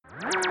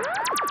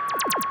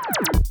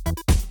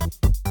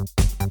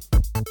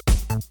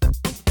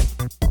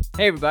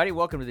Hey everybody,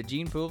 welcome to the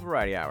Gene Pool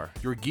Variety Hour.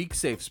 Your geek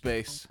safe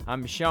space.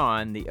 I'm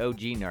Sean, the OG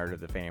nerd of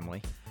the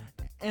family.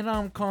 And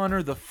I'm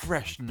Connor, the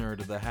fresh nerd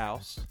of the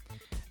house.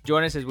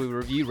 Join us as we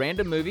review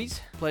random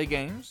movies, Play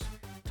games.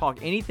 talk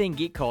anything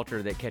geek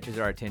culture that catches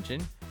our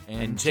attention,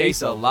 And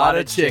chase a lot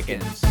of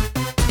chickens.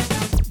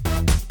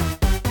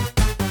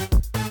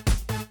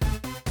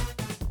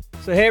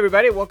 So hey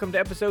everybody, welcome to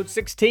episode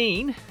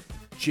 16.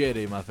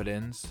 Jedi, my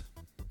friends.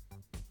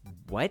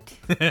 What?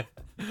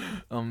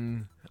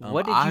 What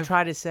What did you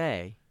try to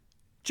say?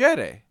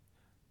 Jedi.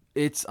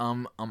 It's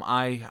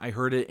I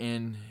heard it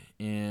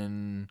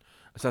in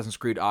Assassin's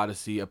Creed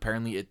Odyssey.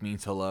 Apparently it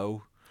means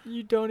hello.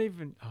 You don't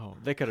even... Oh,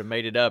 they could have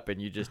made it up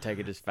and you just take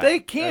it as fact. They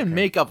can Okay.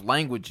 make up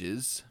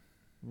languages.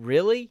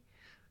 Really?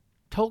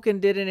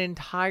 Tolkien did an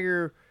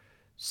entire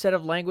set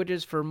of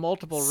languages for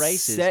multiple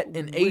races. Set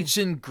in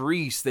ancient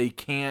Greece, they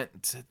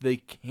can't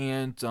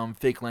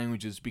fake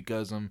languages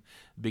because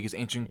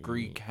ancient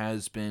Greek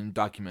has been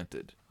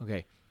documented.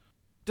 Okay.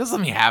 Just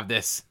let me have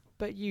this.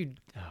 But you...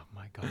 Oh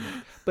my God.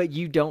 But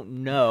you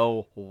don't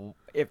know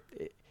if...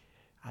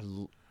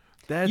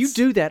 You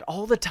do that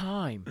all the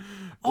time.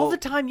 All the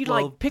time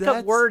you pick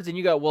up words and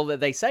you go, well,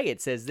 they say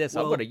it says this.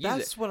 I'm going to use it.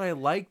 That's what I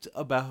liked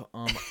about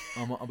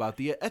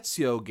the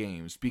Ezio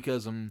games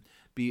because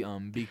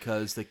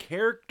the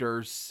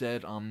characters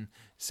said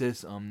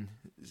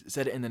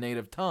it in the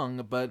native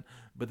tongue, but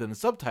then the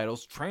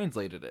subtitles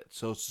translated it,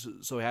 so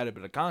it had a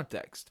bit of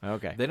context.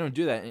 Okay. They don't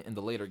do that in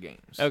the later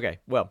games. Okay.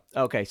 Well.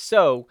 Okay.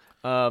 So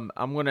I'm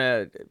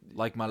gonna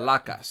Like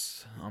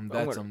malacas.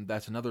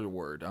 That's another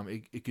word.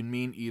 It can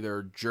mean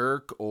either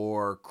jerk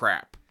or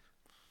crap.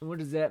 What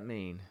does that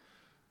mean?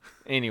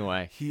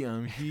 Anyway. He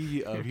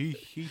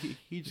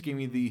just gave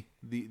me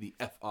the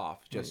F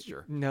off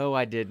gesture. No,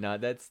 I did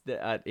not. That's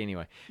the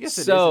anyway. Yes,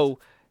 it so,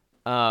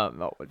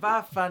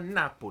 Va fa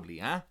Napoli,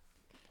 huh?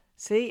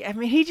 see, I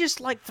mean, he just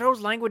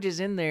throws languages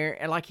in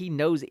there and he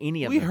knows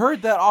any of We them.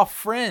 heard that off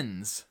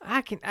Friends.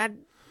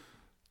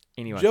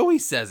 Anyway. Joey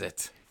says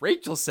it.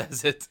 Rachel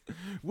says it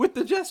with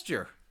the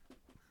gesture.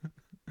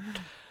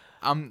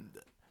 I'm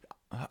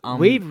trying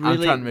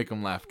to make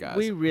them laugh, guys.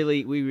 We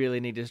really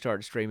need to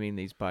start streaming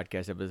these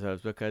podcast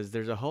episodes because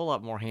there's a whole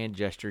lot more hand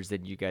gestures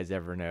than you guys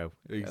ever know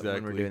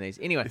when we're doing these.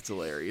 Anyway, it's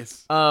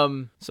hilarious.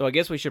 So I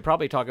guess we should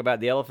probably talk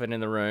about the elephant in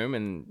the room,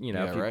 and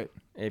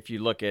if you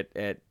look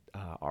at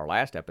our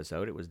last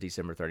episode, it was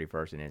December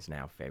 31st, and it's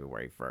now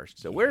February 1st.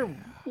 So we're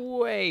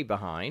way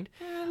behind.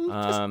 Look,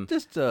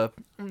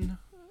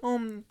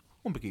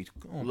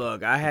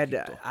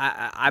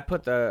 I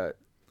put the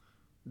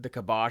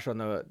kibosh on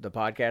the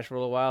podcast for a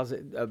little while.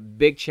 A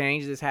big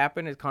change that's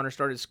happened as Connor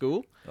started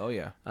school. Oh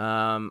yeah.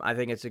 I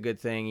think it's a good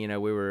thing. You know,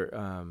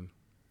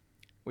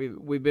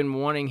 we've been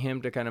wanting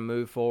him to kind of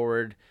move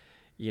forward,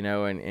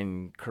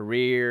 in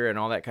career and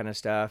all that kind of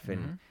stuff.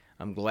 And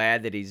I'm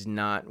glad that he's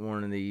not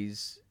one of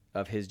these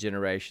of his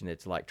generation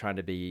that's trying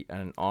to be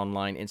an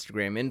online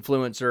Instagram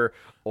influencer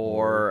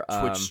or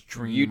Twitch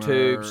streamer,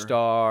 YouTube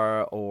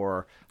star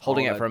or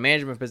holding out for a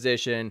management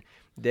position.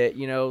 That,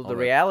 the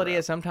reality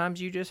is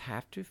sometimes you just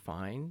have to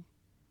find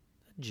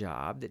a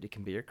job that it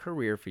can be a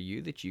career for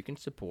you, that you can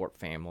support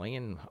family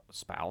and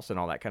spouse and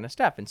all that kind of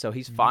stuff. And so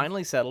he's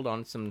finally settled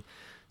on some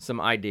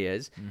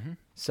ideas.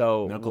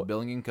 So medical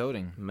billing and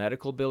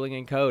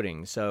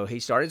coding. So he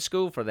started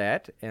school for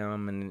that,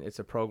 and it's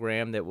a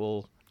program that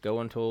will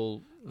go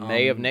until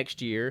May of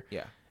next year.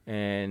 Yeah.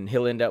 And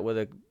he'll end up with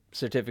a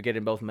certificate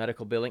in both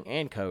medical billing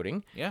and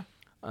coding. Yeah.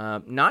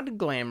 Not a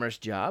glamorous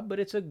job, but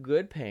it's a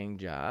good paying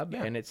job,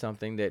 and it's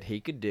something that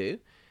he could do.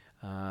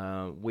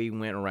 We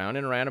went around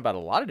and around about a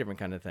lot of different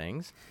kind of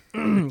things.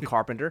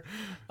 Carpenter.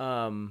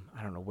 I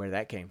don't know where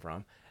that came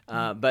from.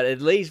 But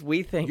at least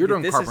we think you're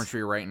doing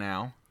carpentry right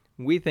now.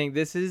 We think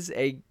this is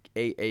a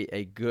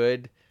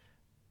good,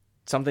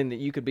 something that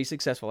you could be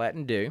successful at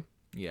and do.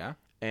 Yeah.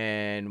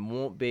 And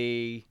won't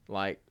be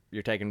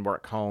you're taking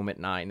work home at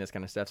night and this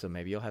kind of stuff, so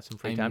maybe you'll have some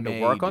free time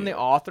to work on the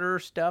author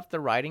stuff, the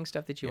writing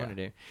stuff that you want to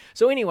do.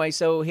 So anyway,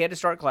 he had to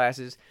start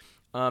classes,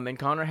 and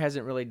Connor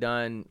hasn't really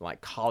done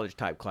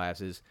college-type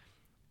classes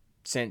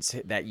since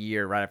that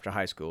year right after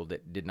high school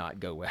that did not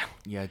go well.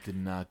 Yeah, it did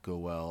not go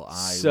well.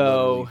 I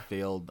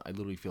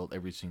literally failed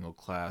every single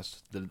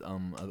class the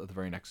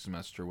very next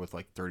semester with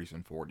 30s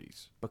and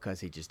 40s. Because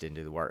he just didn't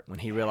do the work. When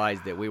he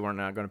realized that we were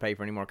not going to pay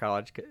for any more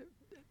college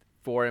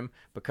for him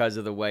because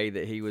of the way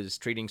that he was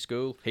treating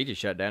school, he just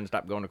shut down and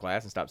stopped going to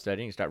class and stopped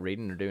studying and stopped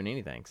reading or doing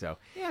anything. So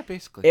yeah,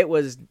 basically it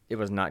was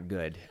not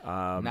good.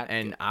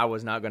 Good. I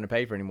was not going to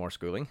pay for any more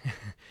schooling.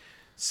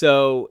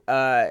 So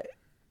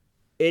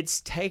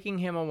it's taking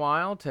him a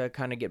while to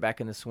kind of get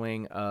back in the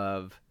swing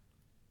of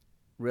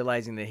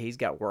realizing that he's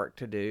got work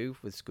to do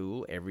with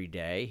school every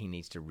day. He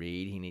needs to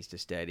read, he needs to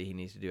study, he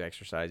needs to do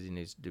exercise, he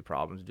needs to do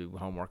problems, do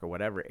homework or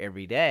whatever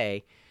every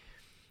day.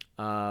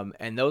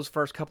 And those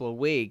first couple of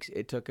weeks,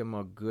 it took him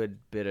a good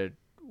bit of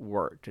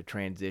work to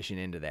transition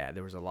into that.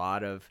 There was a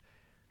lot of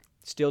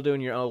still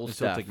doing your old stuff. It's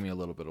still taking me a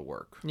little bit of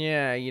work.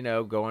 Yeah,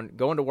 going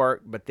to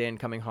work, but then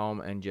coming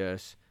home and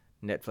just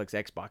Netflix,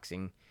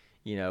 Xboxing,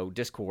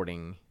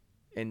 Discording,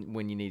 and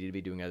when you needed to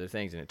be doing other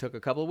things. And it took a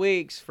couple of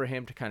weeks for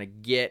him to kind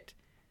of get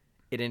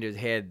it into his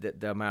head that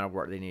the amount of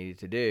work they needed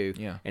to do.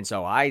 Yeah. And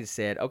so I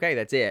said, okay,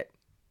 that's it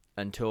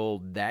until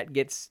that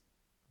gets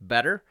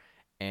better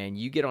and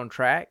you get on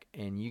track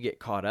and you get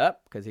caught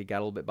up, because he got a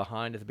little bit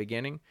behind at the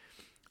beginning.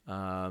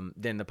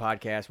 Then the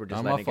podcast, we're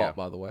just letting it go. Not my fault,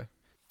 by the way.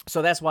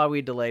 So that's why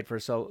we delayed for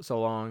so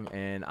long,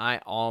 and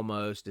I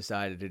almost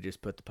decided to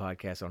just put the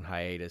podcast on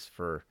hiatus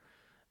for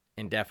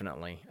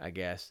indefinitely, I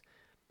guess.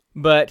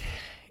 But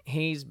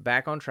he's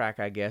back on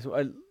track, I guess. Well,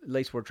 at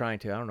least we're trying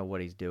to. I don't know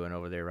what he's doing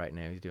over there right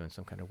now. He's doing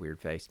some kind of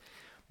weird face.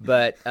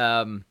 But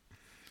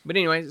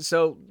anyway,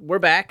 so we're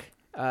back.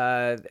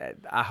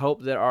 I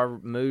hope that our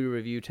movie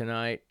review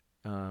tonight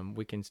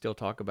we can still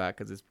talk about,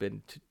 because it's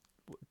been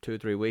 2 or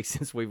 3 weeks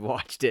since we've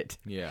watched it.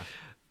 Yeah.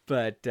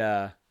 But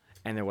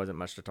and there wasn't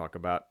much to talk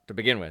about to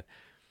begin with.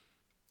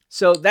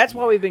 So that's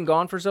why we've been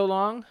gone for so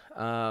long.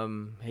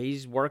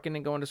 He's working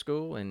and going to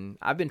school, and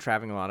I've been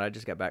traveling a lot. I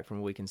just got back from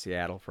a week in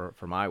Seattle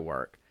for my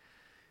work.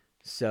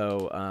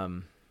 So,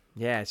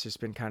 yeah, it's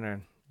just been kind of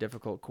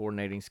difficult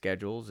coordinating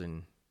schedules,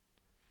 and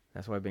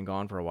that's why I've been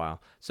gone for a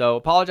while. So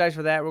apologize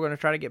for that. We're going to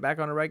try to get back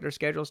on a regular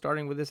schedule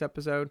starting with this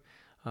episode,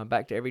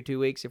 back to every 2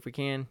 weeks if we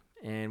can,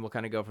 and we'll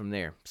kind of go from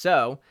there.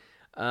 So,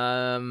 what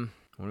do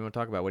you want to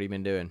talk about? What have you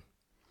been doing?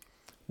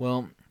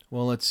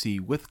 Well, let's see.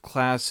 With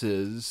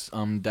classes,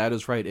 Dad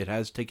is right. It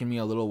has taken me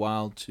a little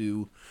while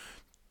to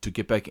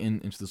get back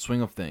into the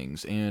swing of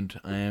things, and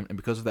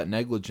because of that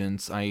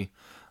negligence, I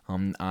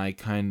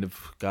kind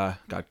of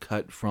got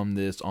cut from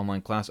this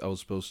online class I was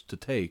supposed to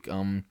take.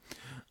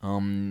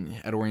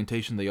 At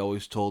orientation, they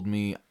always told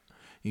me,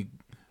 "You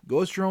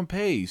go at your own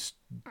pace.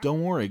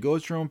 Don't worry, go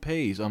at your own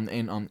pace."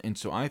 And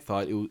so I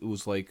thought it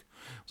was like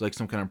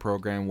some kind of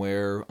program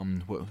where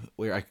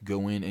I could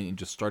go in and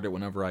just start it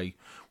whenever I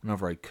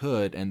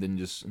could, and then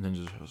just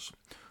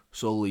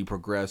slowly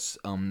progress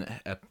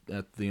at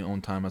the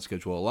own time my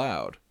schedule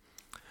allowed.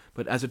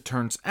 But as it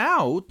turns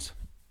out,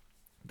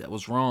 that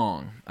was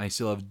wrong. I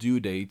still have due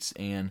dates,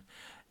 and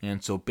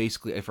so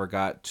basically I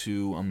forgot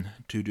to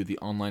do the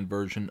online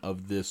version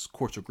of this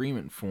course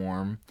agreement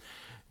form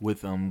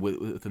within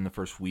the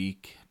first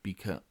week,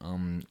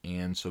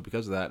 and so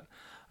because of that,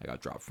 I got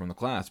dropped from the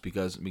class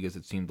because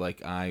it seemed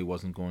like I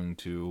wasn't going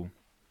to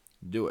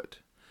do it,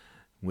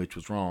 which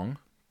was wrong.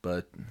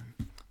 But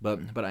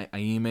I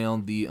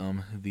emailed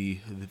the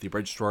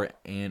registrar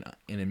and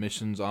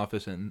admissions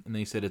office, and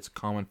they said it's a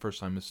common first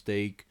time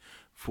mistake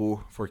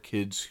for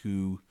kids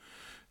who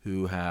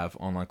have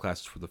online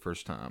classes for the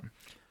first time.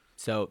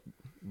 So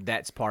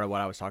that's part of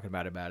what I was talking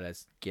about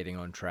us getting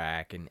on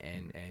track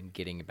and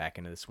getting back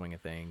into the swing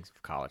of things,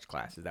 college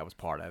classes. That was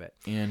part of it.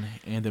 And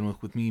then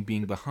with me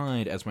being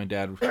behind, as my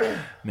dad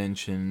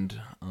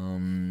mentioned,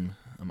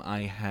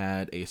 I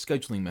had a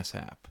scheduling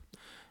mishap.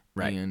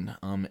 Right.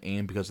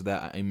 And because of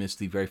that, I missed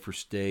the very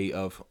first day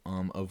of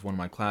one of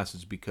my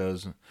classes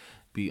because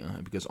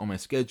on my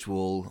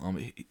schedule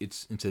it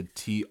said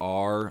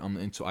TR,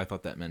 and so I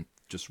thought that meant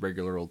just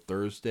regular old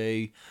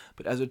Thursday,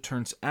 but as it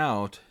turns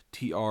out,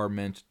 TR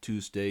meant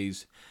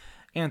Tuesdays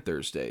and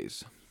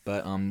Thursdays.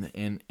 But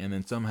and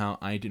then somehow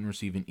I didn't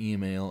receive an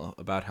email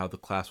about how the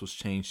class was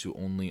changed to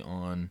only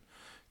on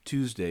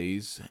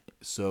Tuesdays.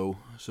 So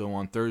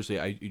on Thursday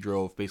I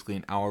drove basically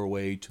an hour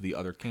away to the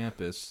other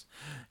campus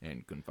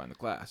and couldn't find the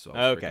class. So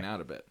I was freaking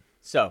out a bit.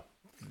 So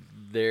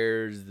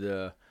there's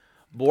the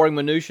boring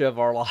minutia of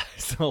our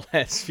lives the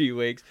last few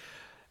weeks.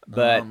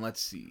 But let's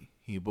see.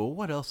 But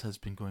what else has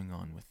been going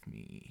on with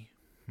me?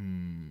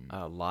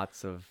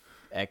 Lots of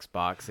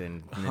Xbox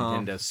and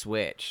Nintendo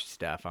Switch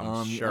stuff,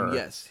 I'm sure.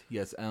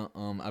 Yes.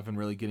 I've been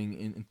really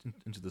getting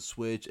into the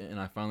Switch, and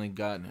I finally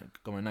got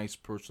my nice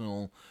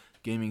personal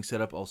gaming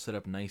setup, all set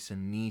up nice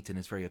and neat, and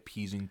it's very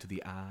appeasing to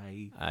the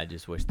eye. I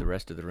just wish the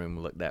rest of the room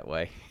looked that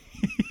way.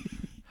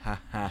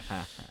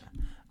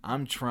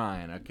 I'm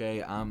trying,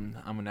 okay? I'm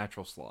a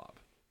natural slob.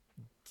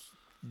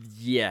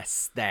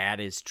 Yes, that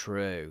is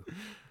true.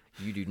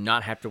 You do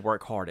not have to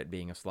work hard at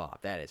being a slob.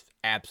 That is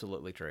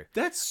absolutely true.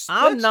 That's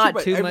not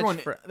true too everyone,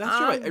 much for. That's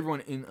true about everyone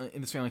in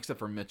this family except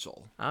for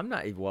Mitchell. I'm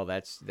not. Well,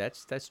 that's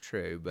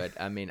true. But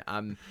I mean,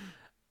 I'm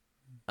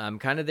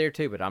kind of there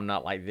too. But I'm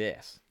not like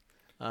this.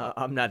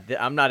 I'm not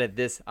at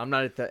this. I'm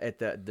not at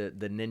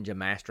the ninja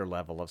master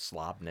level of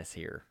slobness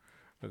here.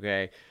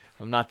 Okay,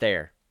 I'm not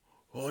there.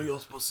 Oh, you're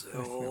supposed to.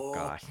 Oh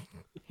gosh.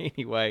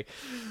 Anyway,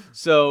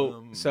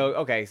 so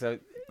okay, so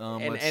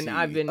and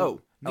I've been.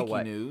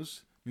 Nikki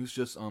news. News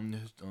just some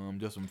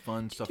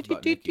fun stuff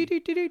about Nikki.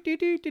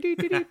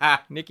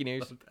 Nikki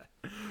news.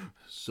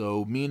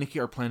 So me and Nikki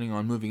are planning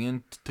on moving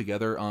in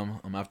together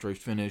after I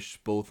finish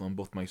both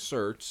my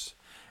certs,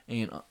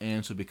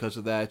 and so because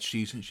of that,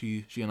 she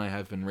and I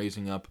have been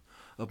raising up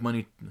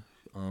money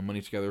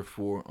together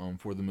for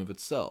the move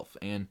itself,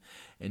 and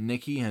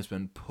Nikki has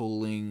been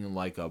pulling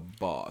like a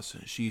boss.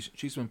 She's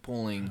been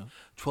pulling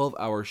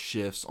 12-hour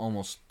shifts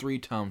almost 3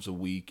 times a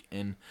week,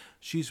 and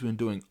she's been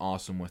doing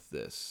awesome with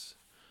this.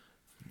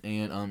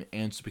 And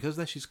so because of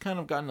that, she's kind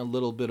of gotten a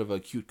little bit of a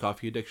cute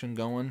coffee addiction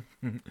going.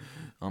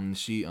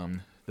 She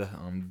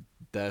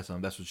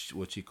that's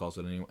what she calls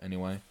it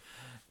anyway.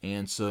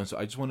 And so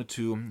I just wanted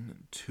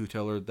to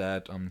tell her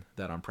that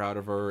that I'm proud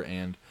of her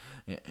and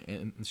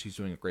she's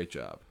doing a great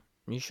job.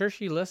 You sure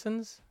she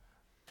listens?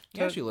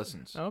 Yeah, she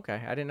listens.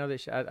 Okay, I didn't know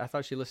that. I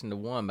thought she listened to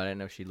one, but I didn't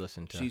know she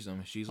listened to.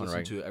 She's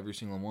listened to every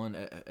single one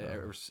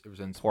ever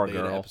since Poor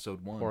girl.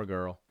 episode 1. Poor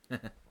girl.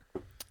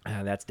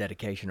 That's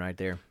dedication right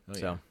there. Oh,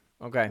 so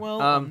yeah. Okay.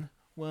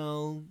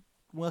 Well,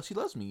 she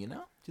loves me.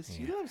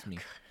 She loves me.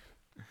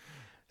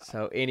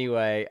 So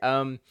anyway,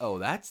 oh,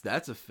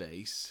 that's a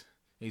face.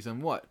 He's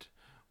on what?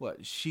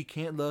 What? She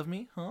can't love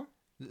me, huh?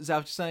 Is that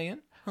what you're saying,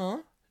 huh?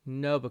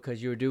 No,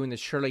 because you were doing the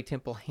Shirley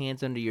Temple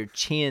hands under your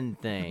chin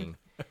thing.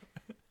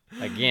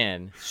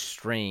 Again,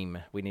 stream.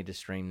 We need to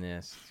stream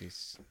this.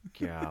 Jeez,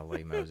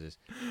 golly, Moses.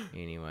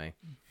 Anyway,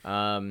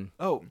 have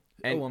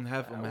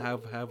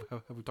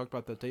we talked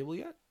about the table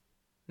yet?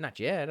 Not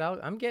yet.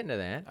 I'm getting to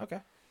that. Okay.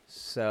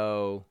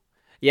 So,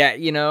 yeah,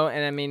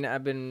 and I mean,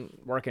 I've been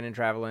working and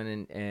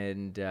traveling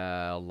and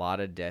a lot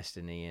of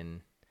Destiny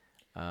and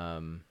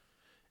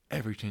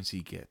every chance he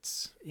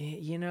gets. I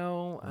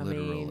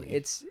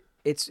mean,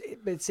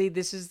 but see,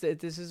 this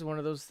is one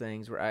of those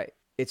things where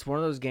it's one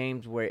of those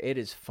games where it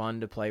is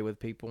fun to play with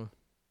people,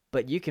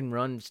 but you can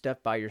run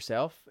stuff by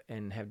yourself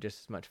and have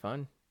just as much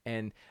fun.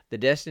 And the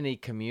Destiny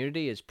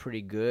community is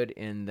pretty good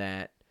in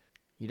that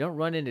you don't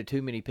run into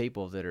too many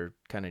people that are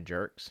kind of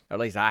jerks. Or at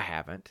least I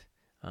haven't.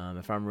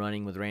 If I'm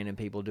running with random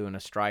people doing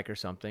a strike or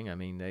something, I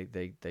mean,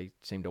 they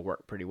seem to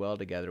work pretty well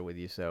together with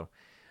you. So,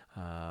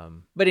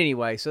 but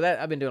anyway, so that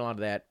I've been doing a lot of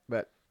that.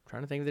 But I'm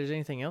trying to think if there's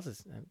anything else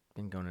that's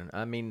been going on.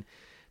 I mean,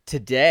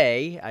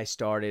 today I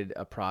started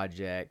a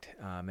project,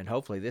 and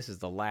hopefully this is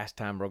the last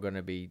time we're going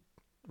to be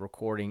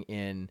recording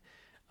in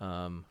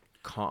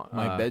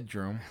my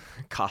bedroom,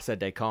 Casa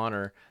de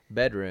Connor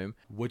bedroom,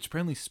 which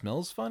apparently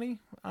smells funny.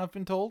 I've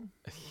been told.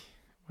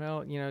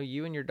 Well,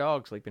 you and your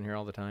dog sleep in here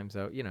all the time,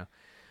 so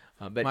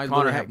But I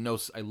Connor literally have no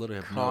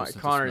sense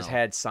Connor's of smell.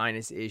 had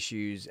sinus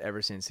issues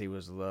ever since he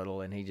was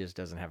little, and he just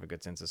doesn't have a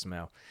good sense of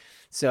smell.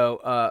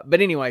 So,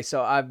 but anyway,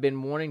 so I've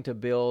been wanting to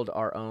build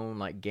our own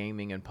like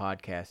gaming and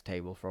podcast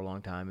table for a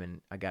long time,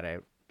 and I got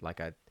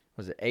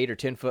was it 8 or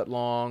 10 foot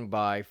long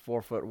by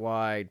 4 foot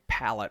wide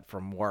pallet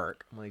from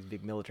work, one of these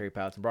big military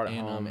pallets, and brought it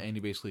home. And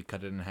you basically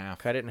cut it in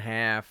half.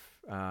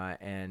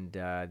 And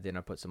then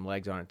I put some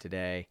legs on it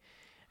today,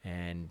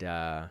 and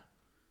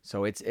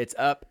so it's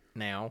up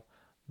now.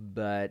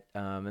 But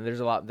and there's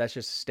a lot. That's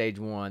just stage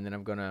one. Then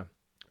I'm gonna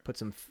put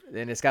some,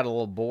 and it's got a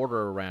little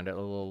border around it, a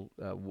little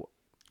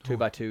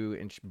 2x2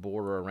 inch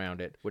border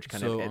around it, which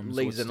kind of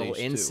leaves a little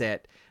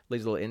inset.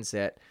 Leaves a little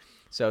inset.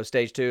 So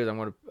stage 2 is I'm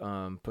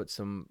gonna put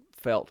some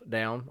felt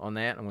down on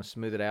that. I'm gonna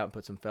smooth it out and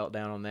put some felt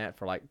down on that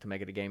to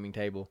make it a gaming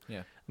table. Yeah.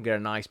 I'm gonna get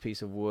a nice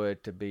piece of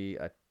wood to be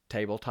a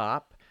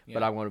tabletop,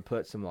 but I'm gonna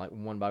put some like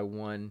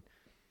 1x1.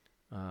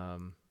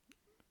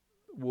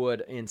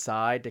 Wood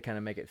inside to kind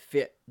of make it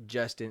fit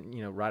just in,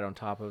 right on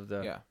top of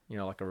the,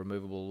 like a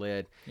removable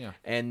lid. Yeah.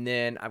 And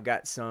then I've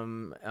got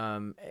some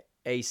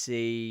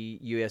AC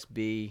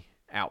USB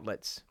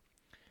outlets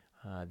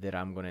that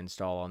I'm going to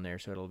install on there,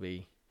 so it'll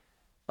be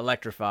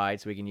electrified,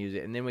 so we can use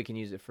it, and then we can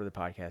use it for the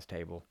podcast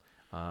table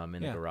in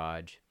the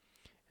garage.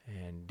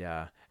 And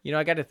I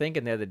got to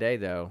thinking the other day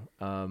though,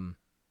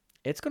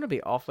 it's going to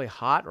be awfully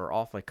hot or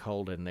awfully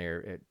cold in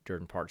there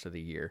during parts of the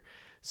year.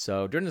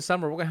 So during the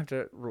summer, we're gonna have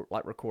to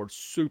record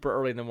super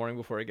early in the morning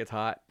before it gets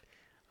hot,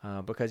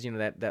 because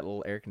that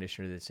little air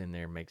conditioner that's in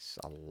there makes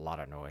a lot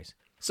of noise.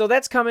 So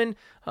that's coming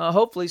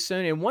hopefully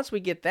soon. And once we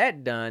get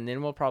that done,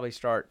 then we'll probably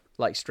start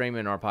like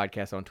streaming our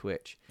podcast on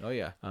Twitch. Oh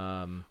yeah,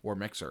 or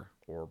Mixer,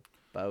 or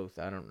both.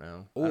 I don't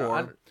know.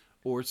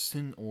 Or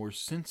since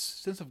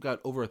I've got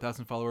over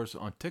 1,000 followers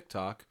on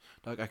TikTok,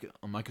 I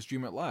can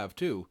stream it live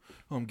too.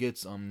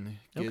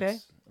 Okay,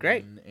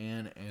 great.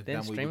 And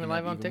then stream it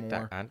live on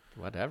TikTok.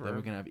 Whatever. Then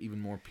we can have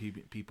even more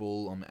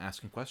people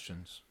asking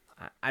questions.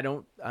 I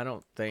don't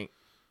think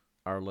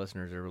our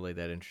listeners are really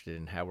that interested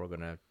in how we're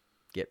gonna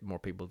get more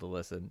people to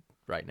listen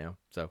right now.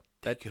 So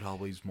that could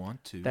always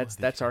want to.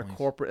 That's our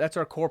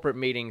corporate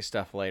meeting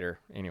stuff later.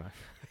 Anyway,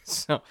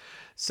 so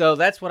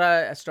that's what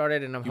I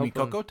started, and I'm hoping.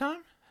 You mean Coco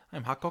time?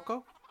 I'm Hot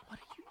Coco. What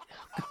are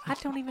you? I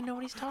don't even know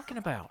what he's talking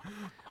about.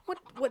 What?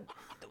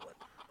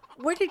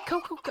 Where did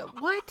Coco go?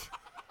 What?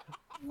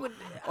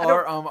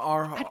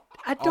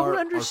 I don't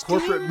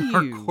understand you.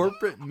 Our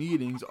corporate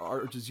meetings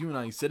are just you and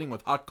I sitting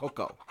with hot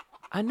cocoa.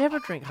 I never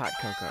drink hot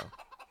cocoa.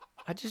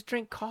 I just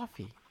drink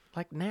coffee,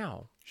 like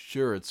now.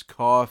 Sure, it's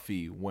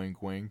coffee.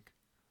 Wink, wink.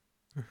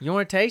 You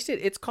want to taste it?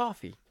 It's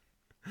coffee.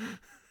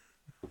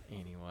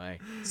 Anyway,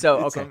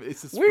 so it's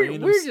this we're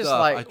just stuff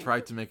like I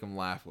tried to make them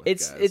laugh with.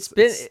 It's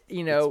been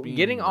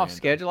getting off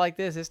schedule like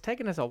this. It's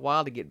taken us a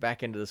while to get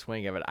back into the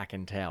swing of it. I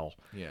can tell.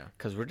 Yeah.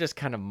 Because we're just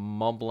kind of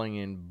mumbling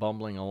and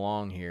bumbling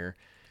along here.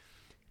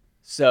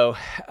 So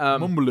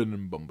mumbling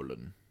and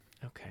bumbling.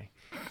 Okay.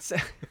 So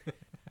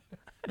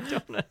I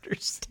don't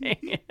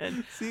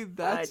understand. See,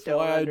 that's don't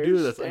why I do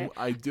this. understand.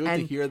 I do it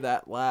to hear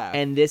that laugh.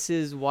 And this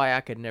is why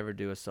I could never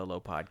do a solo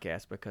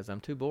podcast, because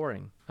I'm too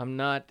boring. I'm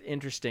not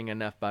interesting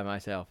enough by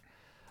myself.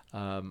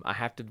 I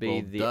have to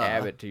be the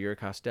Abbott to your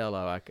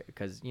Costello,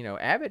 because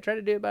Abbott tried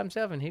to do it by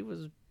himself, and he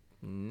was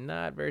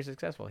not very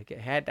successful. He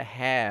had to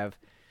have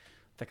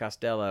the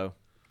Costello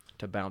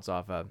to bounce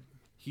off of.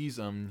 He's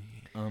a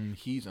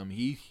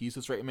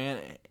straight man,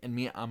 and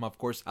me, I'm of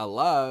course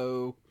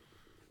hello.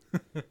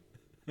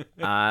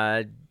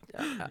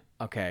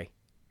 Okay.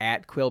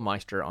 At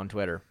Quillmeister on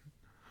Twitter.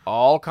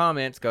 All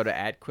comments go to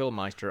at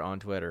Quillmeister on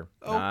Twitter.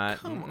 Oh,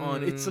 come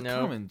on. It's a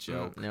common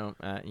joke.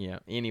 Yeah.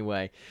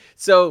 Anyway.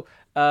 So,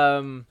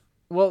 so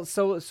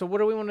what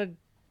do we want to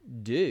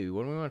do?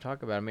 What do we want to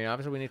talk about? I mean,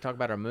 obviously we need to talk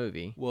about our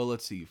movie. Well,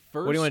 let's see.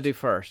 First, what do you want to do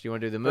first? You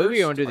want to do the movie or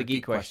you want to do the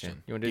geek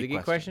question? You want to do the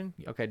geek question?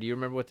 Yep. Okay. Do you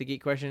remember what the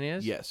geek question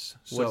is? Yes.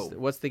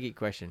 What's the geek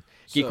question?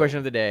 Geek question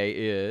of the day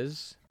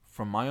is...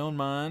 From my own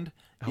mind,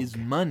 is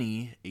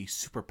money a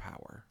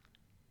superpower?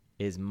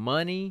 Is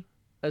money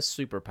a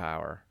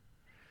superpower?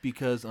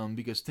 Because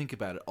think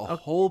about it, a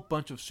whole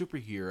bunch of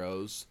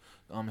superheroes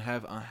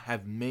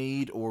have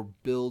made or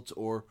built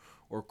or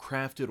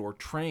crafted or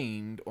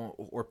trained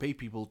or pay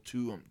people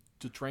to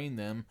train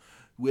them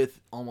with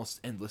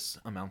almost endless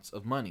amounts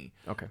of money.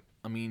 Okay.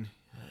 I mean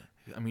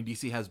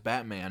DC has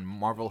Batman,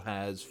 Marvel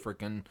has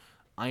frickin'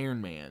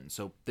 Iron Man.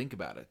 So think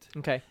about it.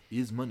 Okay.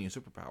 Is money a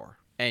superpower?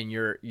 And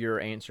your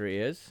answer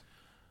is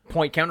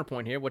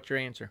counterpoint here. What's your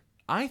answer?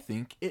 I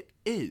think it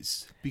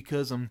is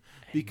because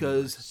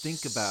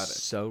think about it.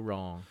 So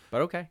wrong,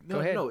 but okay. Go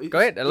ahead. No, go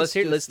ahead. Let's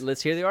hear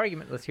the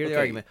argument. Let's hear the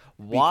argument.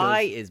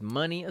 Why is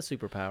money a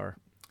superpower?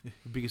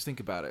 Because think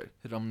about it.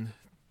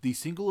 The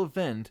single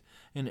event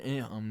in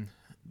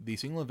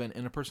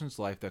a person's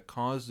life that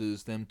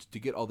causes them to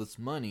get all this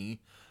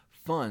money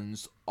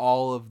funds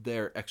all of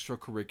their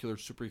extracurricular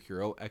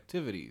superhero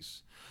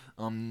activities.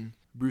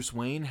 Bruce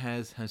Wayne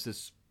has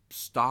this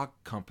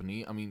stock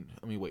company. I mean,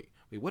 wait.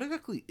 What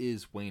exactly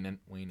is Wayne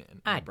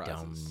Enterprises? I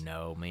don't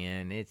know,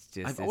 man. It's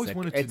just I've always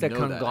wanted to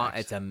know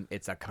that.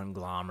 It's a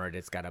conglomerate.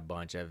 It's got a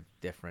bunch of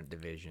different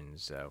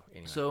divisions. So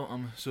anyway.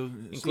 So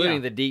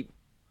including the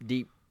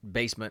deep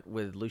basement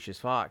with Lucius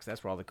Fox.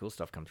 That's where all the cool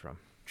stuff comes from.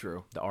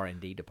 True. The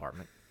R&D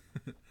department.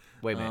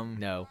 Wait a minute.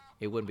 No,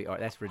 it wouldn't be.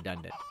 That's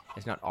redundant.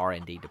 It's not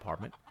R&D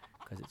department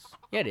because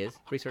it is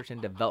Research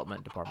and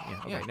Development Department.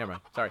 Yeah. Okay. Never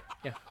mind. Sorry.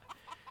 Yeah.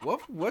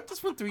 What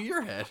just went through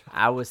your head?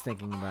 I was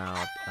thinking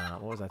about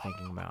what was I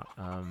thinking about?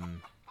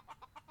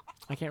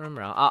 I can't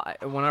remember.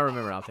 When I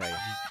remember, I'll tell you.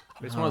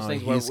 But it's one of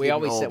those things where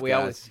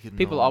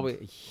people always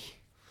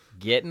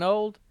getting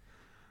old.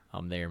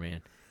 I'm there,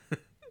 man.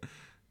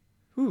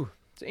 Whew.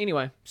 So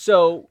anyway,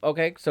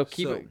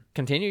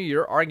 continue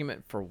your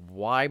argument for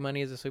why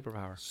money is a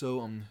superpower.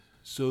 So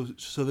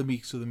then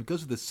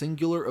because of the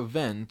singular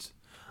event,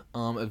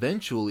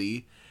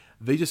 eventually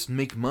they just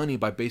make money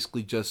by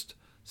basically just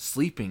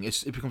sleeping.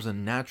 It becomes a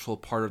natural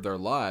part of their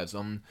lives.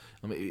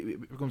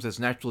 It becomes as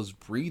natural as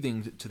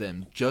breathing to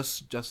them,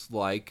 just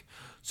like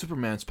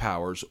Superman's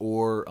powers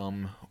or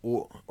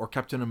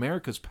Captain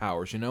America's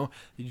powers. It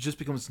just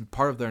becomes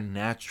part of their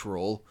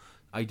natural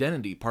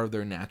identity, part of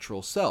their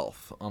natural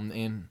self.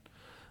 And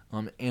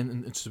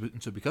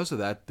so because of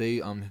that,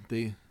 they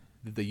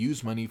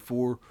use money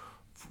for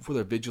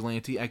their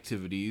vigilante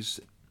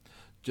activities,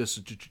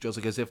 just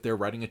like as if they're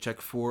writing a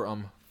check for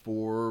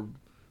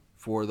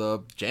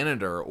the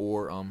janitor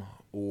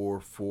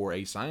or for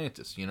a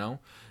scientist.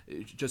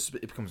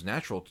 It becomes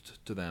natural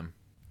to them.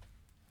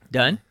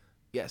 Done?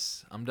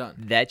 Yes, I'm done.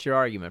 That's your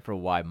argument for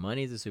why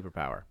money is a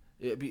superpower.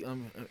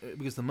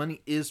 Because the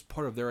money is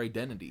part of their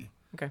identity.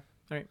 Okay,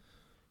 all right.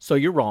 So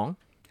you're wrong.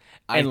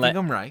 I think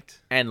I'm right.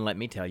 And let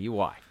me tell you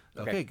why.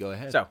 Okay, go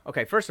ahead. So,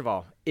 first of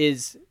all,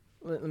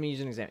 let me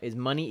use an example. Is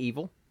money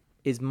evil?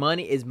 Is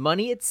money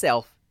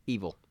itself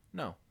evil?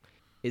 No.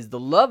 Is the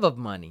love of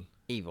money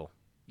evil?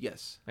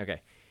 Yes.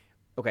 Okay.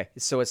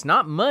 So it's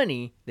not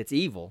money that's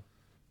evil.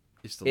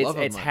 It's the love of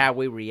money. It's how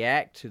we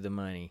react to the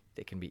money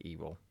that can be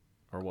evil,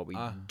 or what we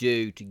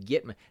do to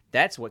get money.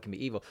 That's what can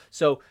be evil.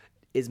 So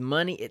is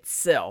money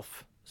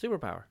itself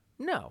superpower?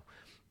 No.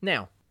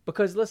 Now,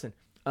 because listen,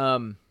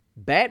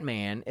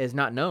 Batman is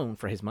not known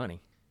for his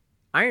money.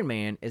 Iron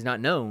Man is not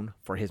known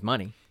for his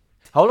money.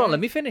 Hold on, let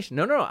me finish.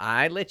 No,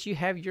 I let you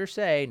have your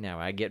say. Now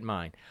I get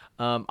mine.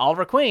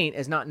 Oliver Queen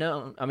is not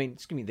known.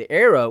 The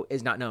Arrow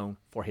is not known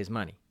for his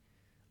money.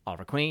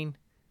 Oliver Queen,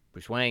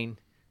 Bruce Wayne,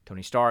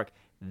 Tony Stark,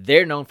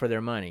 they're known for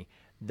their money.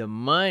 The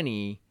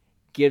money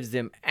gives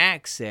them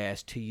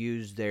access to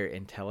use their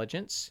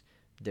intelligence,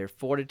 their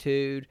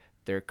fortitude,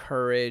 their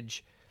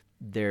courage,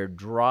 their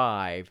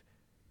drive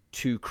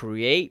to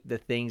create the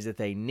things that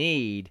they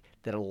need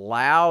that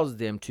allows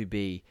them to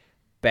be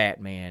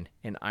Batman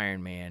and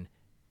Iron Man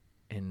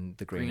and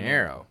the Green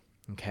Arrow.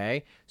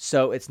 Okay?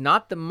 So it's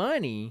not the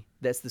money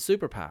that's the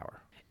superpower.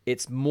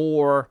 It's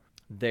more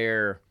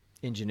their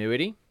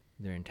ingenuity,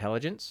 their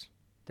intelligence,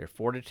 their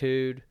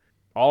fortitude,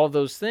 all of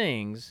those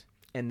things,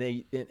 and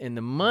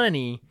the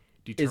money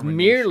is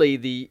merely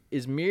the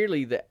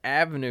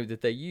avenue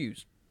that they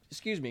use,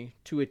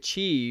 to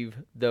achieve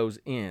those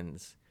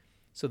ends.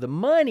 So the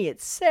money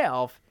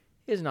itself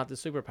is not the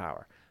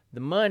superpower. The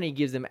money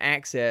gives them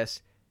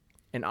access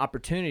and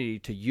opportunity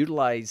to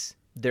utilize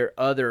their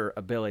other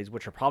abilities,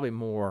 which are probably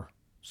more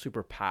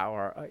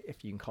superpower,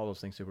 if you can call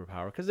those things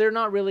superpower, because they're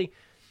not really.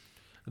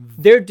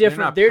 They're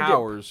different. They're not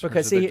powers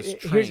because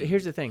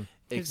here's the thing.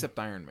 Except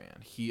Iron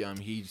Man, he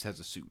just has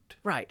a suit.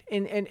 Right,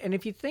 and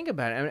if you think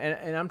about it,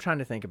 and I'm trying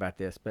to think about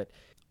this, but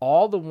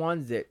all the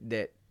ones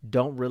that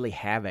don't really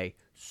have a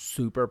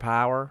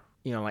superpower,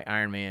 like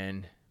Iron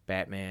Man,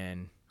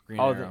 Batman, Green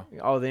Arrow,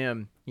 all of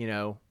them,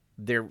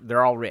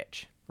 they're all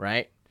rich,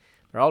 right?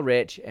 They're all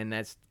rich, and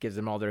that gives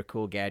them all their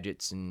cool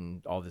gadgets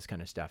and all this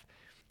kind of stuff.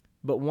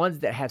 But ones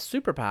that have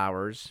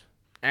superpowers,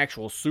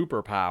 actual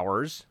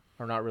superpowers,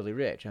 are not really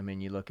rich. I mean,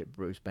 you look at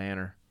Bruce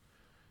Banner,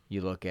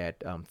 you look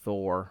at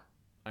Thor.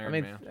 Iron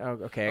Man.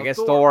 Okay, I guess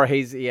Thor.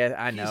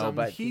 I know,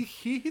 but he's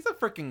a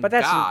freaking. But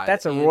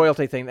that's a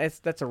royalty thing.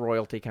 That's a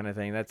royalty kind of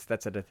thing.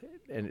 That's a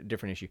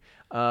different issue.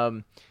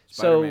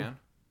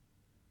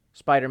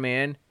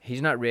 Spider-Man,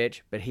 he's not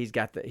rich, but he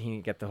got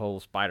the whole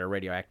spider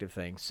radioactive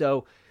thing.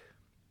 So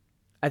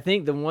I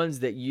think the ones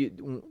that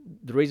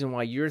the reason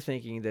why you're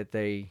thinking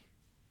that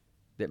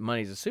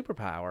money's a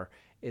superpower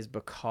is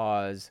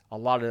because a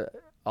lot of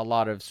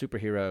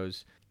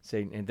superheroes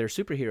say, and they're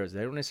superheroes.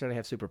 They don't necessarily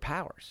have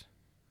superpowers.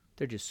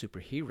 They're just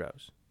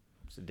superheroes.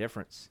 It's a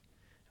difference,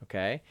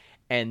 okay?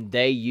 And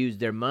they use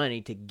their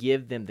money to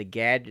give them the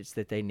gadgets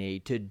that they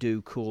need to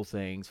do cool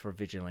things for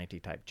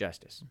vigilante-type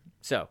justice.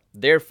 So,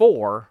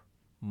 therefore,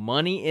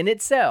 money in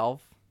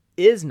itself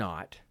is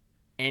not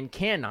and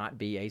cannot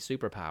be a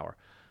superpower,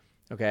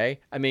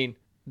 okay? I mean,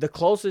 the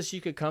closest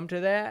you could come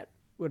to that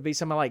would be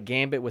somebody like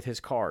Gambit with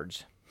his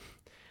cards.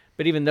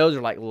 But even those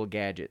are like little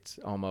gadgets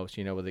almost,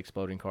 with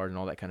exploding cards and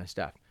all that kind of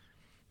stuff,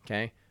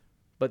 okay?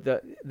 But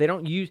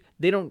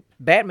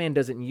Batman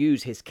doesn't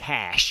use his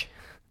cash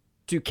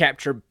to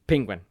capture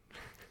Penguin,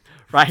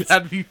 right?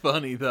 That'd be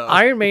funny, though.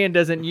 Iron Man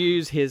doesn't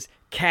use his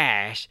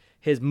cash,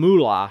 his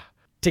moolah,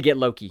 to get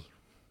Loki,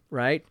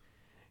 right?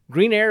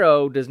 Green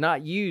Arrow does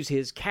not use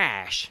his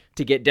cash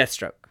to get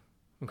Deathstroke,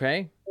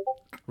 okay?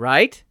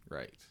 Right.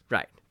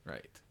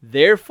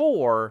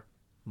 Therefore,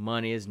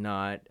 money is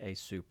not a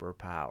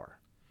superpower.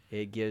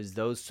 It gives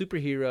those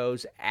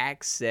superheroes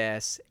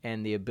access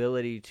and the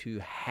ability to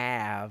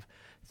have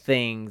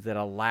things that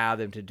allow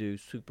them to do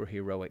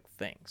superheroic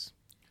things.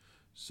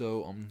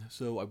 So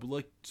I would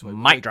like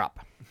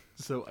drop.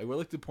 So I would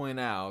like to point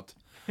out,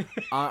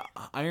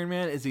 Iron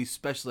Man is a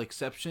special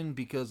exception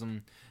because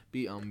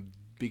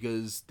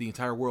because the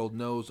entire world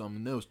knows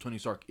Tony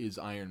Stark is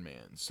Iron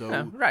Man.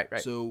 So right.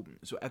 So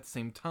at the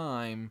same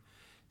time,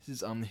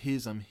 his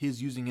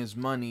using his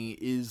money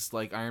is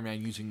like Iron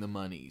Man using the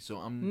money.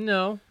 So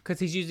no, because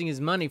he's using his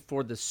money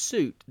for the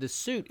suit. The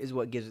suit is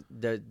what does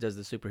the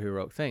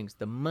superheroic things.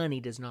 The money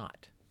does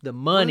not. The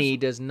money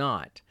does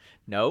not.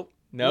 Nope.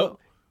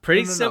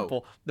 Pretty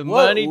simple. The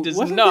money does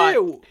not.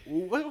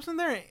 Wasn't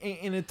there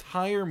an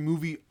entire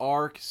movie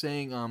arc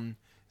saying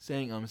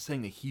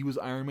that he was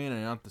Iron Man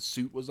and not the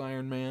suit was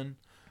Iron Man?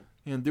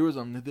 And there was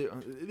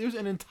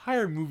an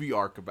entire movie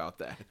arc about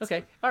that.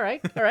 Okay, all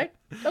right.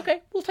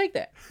 Okay, we'll take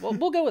that.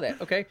 We'll go with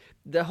that. Okay,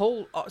 the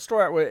whole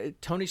story arc where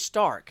Tony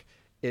Stark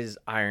is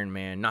Iron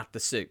Man, not the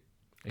suit.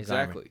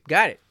 Exactly.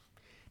 Got it.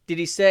 Did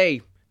he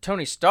say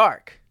Tony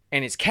Stark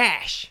and his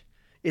cash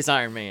is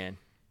Iron Man,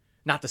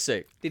 not the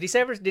suit? Did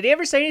he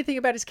ever say anything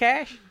about his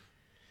cash?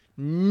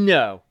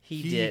 No,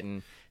 he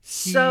didn't.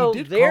 So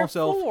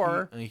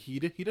therefore, he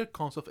did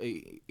call himself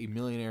a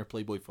millionaire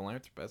playboy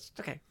philanthropist.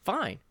 Okay,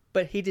 fine.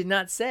 But he did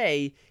not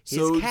say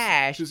his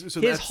cash,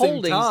 his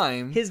holdings,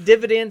 time, his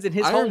dividends, and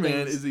his Iron holdings. Iron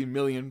Man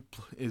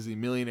is a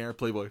millionaire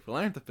playboy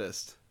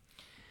philanthropist.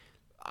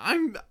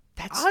 I'm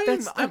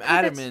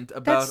adamant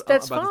about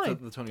that's about fine.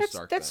 the Tony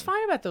Stark thing. That's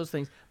fine about those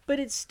things. But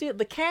it's still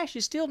the cash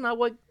is still not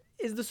what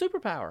is the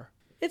superpower.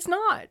 It's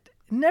not.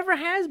 Never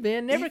has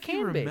been. Never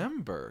can be.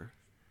 Remember,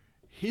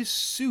 his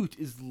suit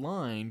is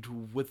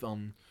lined with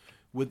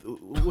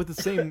the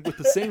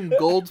same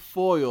gold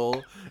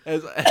foil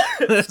as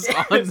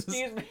on.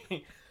 Excuse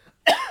me.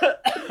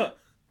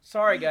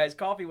 Sorry, guys.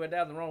 Coffee went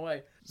down the wrong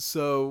way.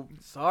 So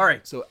sorry.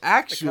 So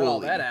actually, cut all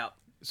that out.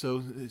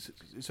 So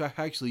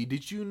actually,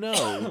 did you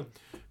know?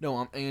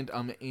 No.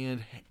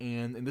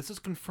 And this is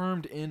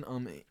confirmed in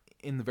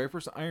the very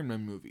first Iron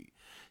Man movie.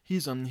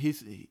 His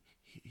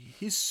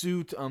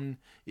suit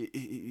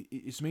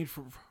is made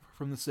from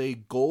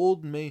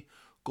the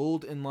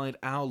gold inlaid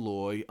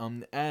alloy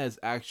as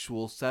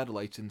actual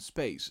satellites in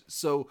space.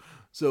 So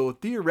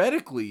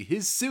theoretically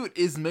his suit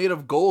is made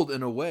of gold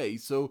in a way,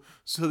 so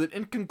that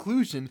in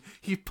conclusion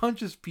he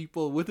punches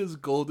people with his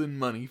golden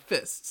money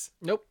fists.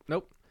 Nope.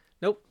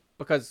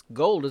 Because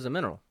gold is a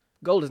mineral.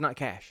 Gold is not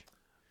cash.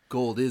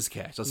 Gold is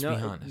cash. Let's be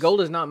honest.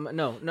 Gold is not.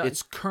 No.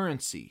 It's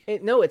currency.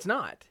 No, it's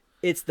not.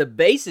 It's the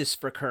basis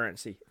for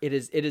currency.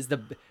 It's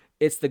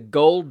the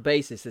gold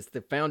basis. It's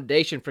the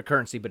foundation for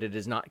currency, but it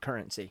is not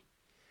currency.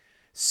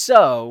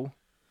 So,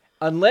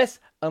 unless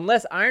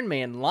Iron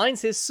Man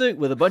lines his suit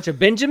with a bunch of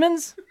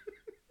Benjamins,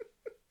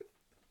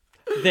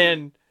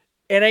 then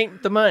it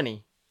ain't the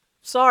money.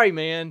 Sorry,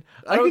 man.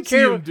 I don't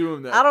care. See him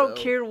doing that, I don't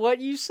care what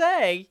you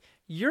say.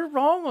 You're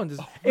wrong on this.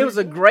 It was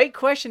a great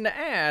question to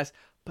ask,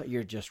 but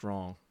you're just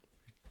wrong.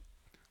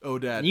 Oh,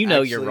 Dad. You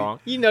know you're wrong.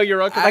 You know you're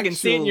wrong because I can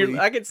see it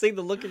I can see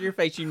the look in your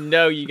face. You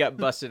know you got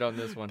busted on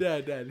this one.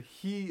 Dad.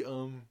 He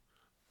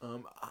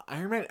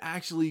Iron Man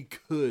actually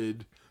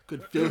could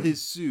fill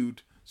his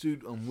suit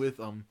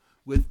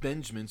with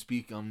Benjamins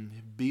because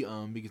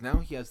now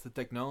he has the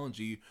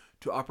technology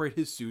to operate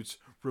his suits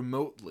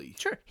remotely.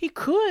 Sure, he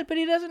could, but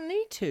he doesn't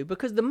need to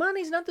because the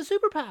money's not the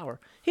superpower.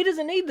 He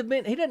doesn't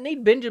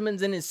need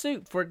Benjamins in his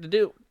suit for it to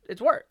do its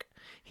work.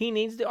 He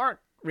needs the arc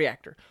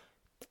reactor.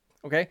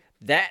 Okay,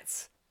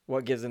 that's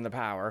what gives him the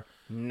power,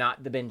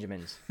 not the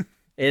Benjamins.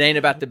 It ain't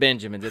about the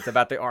Benjamins. It's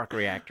about the arc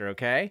reactor.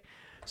 Okay,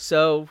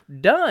 so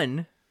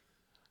done.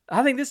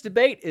 I think this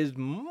debate is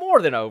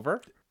more than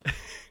over.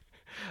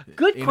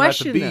 Good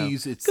question,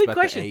 B's, though. It's Good about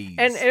question, the A's.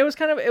 and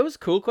it was a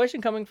cool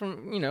question coming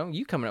from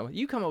you come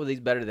up with these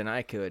better than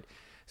I could,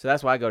 so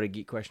that's why I go to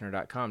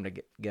geekquestioner.com to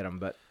get them.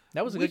 But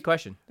that was a good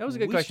question. That was a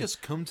good question.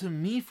 Just come to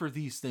me for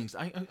these things.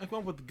 I come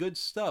up with good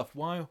stuff.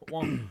 Why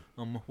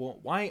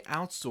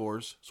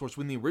outsource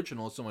when the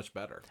original is so much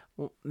better?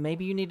 Well,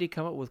 maybe you need to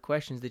come up with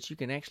questions that you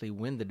can actually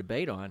win the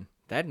debate on.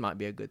 That might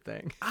be a good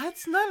thing.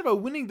 It's not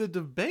about winning the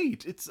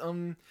debate. It's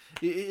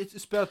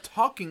about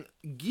talking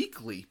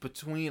geekly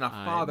between a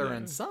father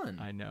and son.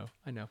 I know.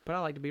 But I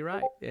like to be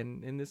right,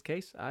 and in this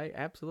case, I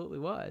absolutely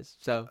was.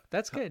 So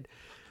that's good.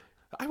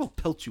 I will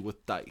pelt you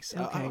with dice.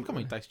 Okay. I'll come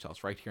with dice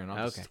toss right here, and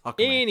I'll just talk.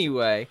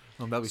 Anyway,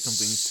 that'll be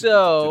something to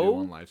do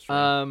on live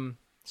stream.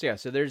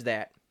 So there's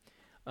that.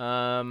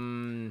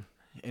 Any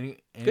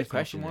good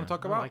question you want to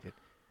talk about? I like it.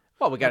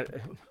 Well, we got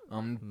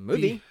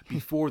movie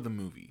before the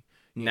movie.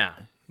 No,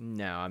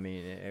 I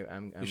mean,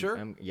 I'm you sure?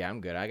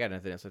 I'm good. I got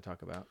nothing else to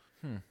talk about.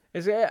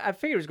 I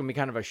figured it was going to be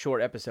kind of a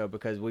short episode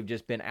because we've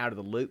just been out of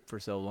the loop for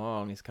so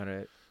long. It's kind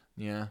of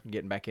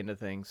getting back into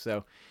things.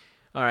 So,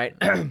 all right.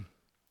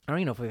 I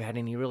don't even know if we've had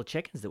any real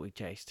chickens that we've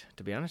chased,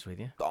 to be honest with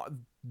you.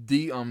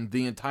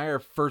 The entire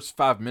first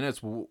 5 minutes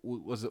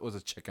was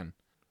a chicken.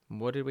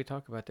 What did we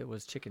talk about that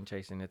was chicken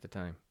chasing at the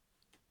time?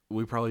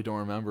 We probably don't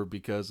remember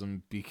because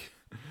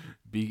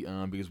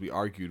because we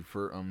argued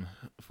for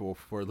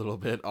a little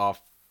bit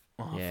off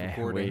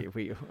recording.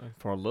 We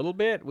for a little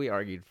bit we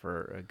argued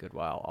for a good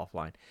while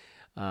offline.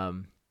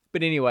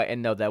 But anyway,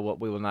 and no,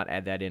 we will not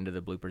add that into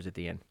the bloopers at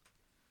the end.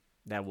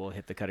 That will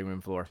hit the cutting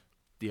room floor.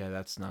 Yeah,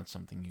 that's not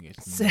something you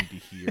guys need to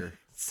hear.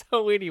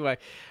 So anyway,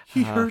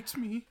 he hurts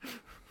me.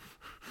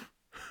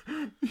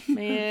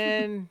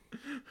 Man,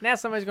 now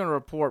somebody's going to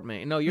report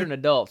me. No, you're an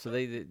adult, so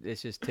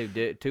it's just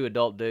two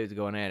adult dudes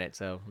going at it.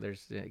 So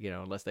there's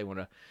unless they want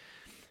to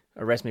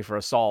arrest me for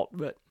assault.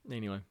 But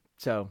anyway,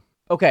 so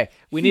okay,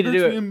 we need to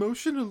do it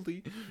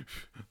emotionally.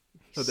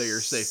 So that you're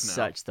safe now.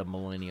 Such the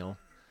millennial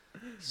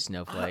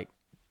snowflake.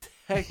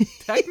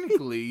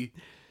 Technically,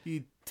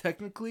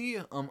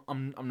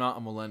 I'm not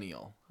a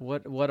millennial.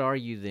 What are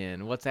you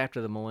then? What's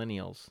after the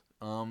millennials?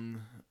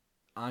 I'm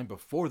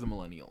before the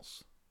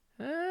millennials.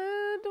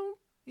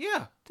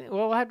 Yeah.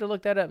 Well, we'll have to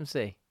look that up and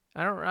see.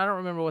 I don't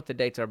remember what the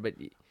dates are, but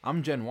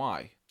I'm Gen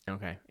Y.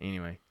 Okay.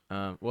 Anyway,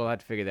 we'll have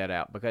to figure that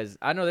out because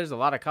I know there's a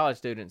lot of college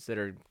students that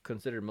are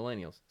considered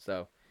millennials.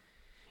 So,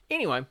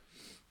 anyway,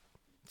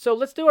 so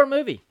let's do our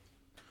movie.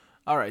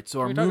 All right. So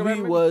our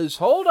movie was.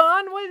 Hold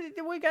on.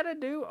 We got to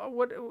do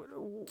what?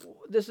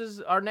 This is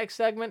our next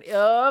segment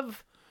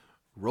of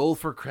Roll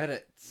for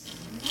Credits.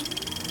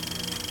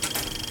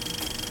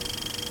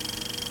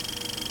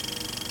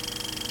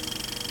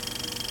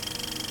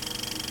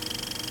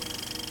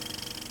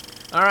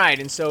 All right,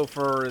 and so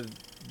for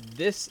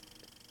this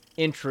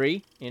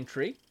entry,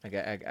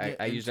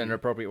 I used an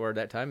appropriate word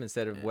that time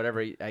instead of whatever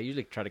I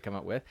usually try to come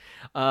up with.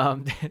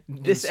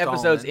 This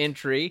episode's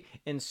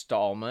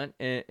installment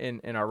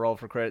in our Roll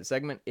for Credit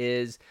segment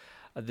is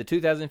the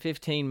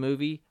 2015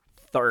 movie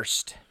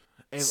Thirst.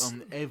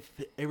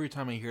 Every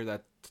time I hear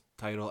that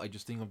title, I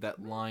just think of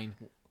that line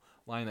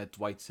that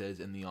Dwight says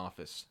in The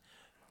Office,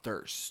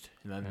 "Thirst."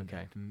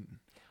 Okay.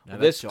 Well,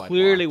 this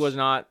clearly was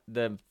not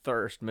the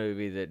Thirst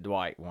movie that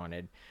Dwight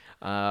wanted.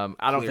 I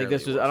don't think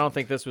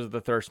this was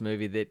the Thirst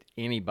movie that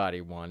anybody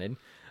wanted.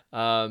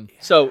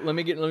 So let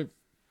me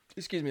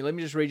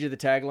just read you the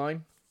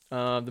tagline.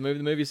 The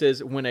movie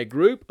says, when a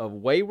group of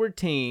wayward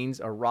teens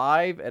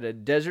arrive at a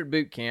desert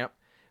boot camp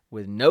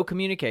with no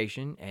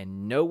communication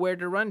and nowhere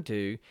to run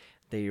to,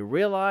 they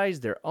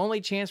realize their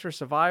only chance for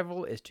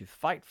survival is to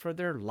fight for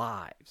their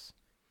lives.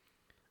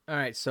 All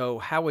right, so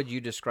how would you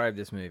describe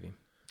this movie?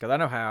 Because I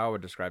know how I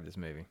would describe this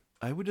movie.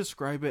 I would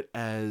describe it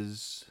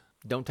as...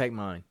 Don't take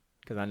mine.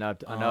 Because I know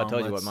I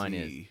told you what mine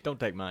is.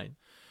 Don't take mine.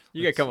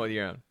 You got to come up with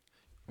your own.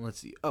 Let's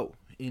see. Oh,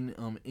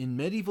 in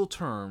medieval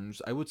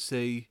terms, I would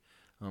say...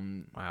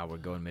 wow, we're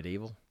going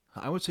medieval?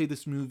 I would say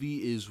this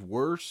movie is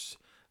worse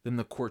than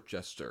The Court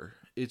Jester.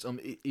 It's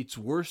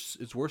worse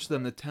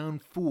than The Town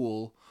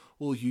Fool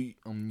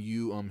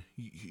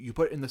you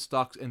put it in the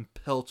stocks and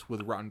pelt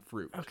with rotten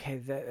fruit. Okay,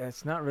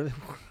 that's not really.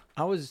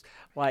 I was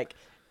like,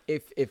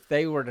 if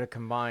they were to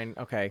combine.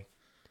 Okay,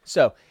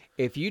 so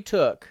if you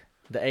took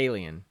the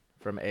alien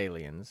from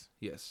Aliens,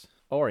 Yes.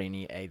 or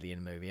any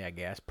alien movie, I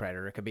guess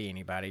Predator, it could be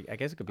anybody. I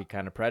guess it could be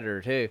kind of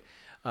Predator too.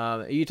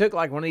 You took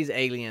like one of these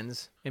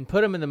aliens and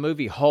put them in the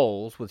movie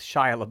Holes with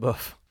Shia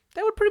LaBeouf.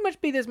 That would pretty much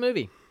be this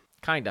movie,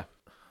 kinda,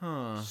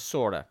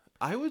 sorta.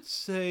 I would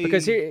say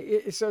Because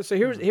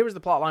here was the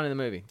plot line of the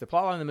movie. The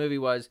plot line of the movie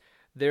was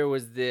there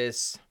was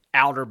this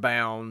Outer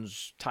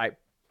Bounds type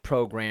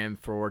program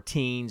for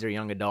teens or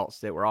young adults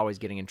that were always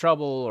getting in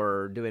trouble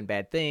or doing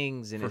bad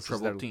things, and for it's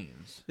troubled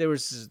teens. There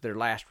was their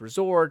last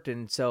resort,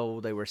 and so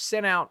they were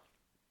sent out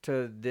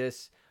to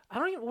this. I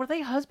don't even. Were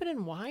they husband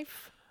and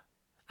wife?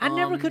 I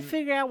never could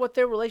figure out what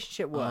their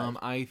relationship was.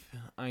 I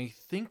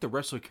think the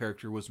wrestler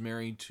character was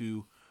married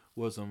to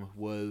was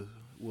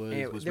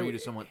married to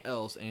someone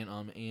else,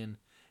 and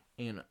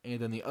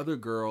then the other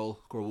girl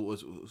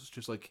was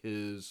just like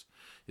his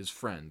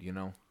friend, you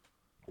know.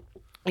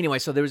 Anyway,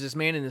 so there was this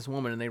man and this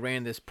woman, and they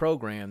ran this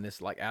program,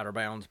 this like Outer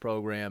Bounds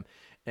program,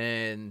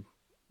 and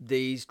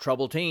these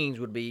troubled teens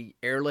would be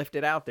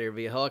airlifted out there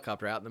via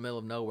helicopter out in the middle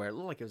of nowhere. It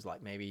looked like it was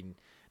like maybe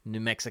New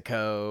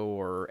Mexico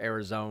or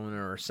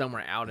Arizona or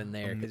somewhere out in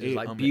there, because there's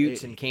like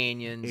buttes and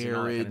canyons, arid, and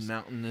all that kind of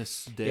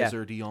mountainous,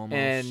 deserty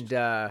almost.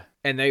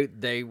 And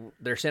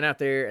they're sent out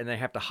there, and they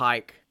have to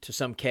hike to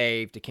some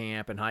cave to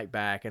camp and hike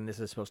back, and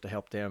this is supposed to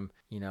help them,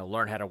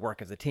 learn how to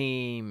work as a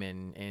team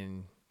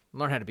and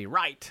learn how to be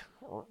right,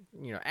 or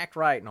act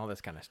right and all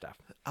this kind of stuff.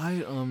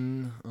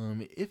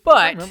 If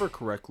I remember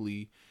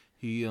correctly,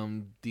 he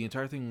the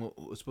entire thing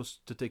was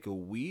supposed to take a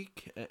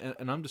week,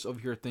 and I'm just over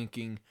here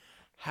thinking,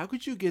 how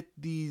could you get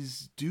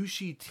these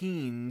douchey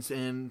teens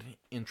and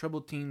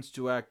troubled teens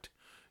to act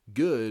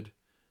good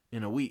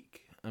in a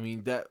week? I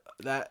mean, that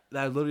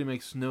literally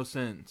makes no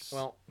sense.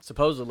 Well,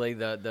 supposedly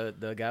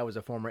the guy was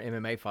a former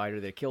MMA fighter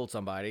that killed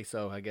somebody,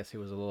 so I guess he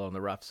was a little on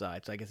the rough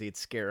side. So I guess he'd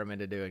scare him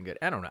into doing good.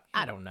 I don't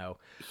know.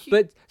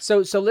 But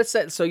so let's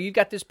say, so you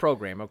got this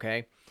program,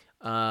 okay?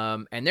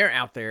 And they're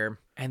out there,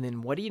 and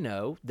then what do you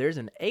know? There's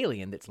an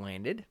alien that's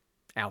landed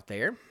out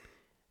there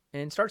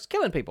and starts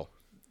killing people.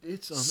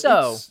 It's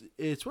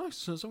it's like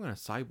some kind of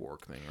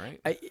cyborg thing,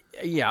 right?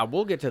 Yeah,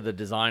 we'll get to the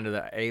design of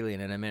the alien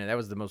in a minute. That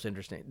was the most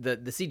interesting. The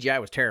CGI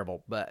was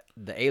terrible, but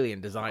the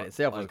alien design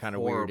itself was kind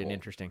of weird and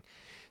interesting.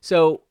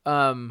 So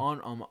on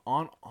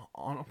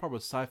probably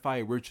sci-fi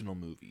original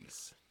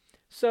movies.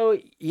 So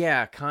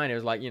yeah, kind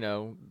of like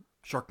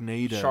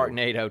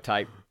Sharknado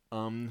type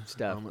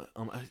stuff.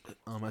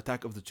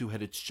 Attack of the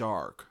Two-Headed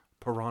Shark,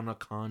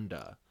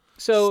 Piranhaconda,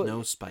 so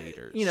snow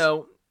spiders.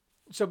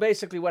 So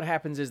basically what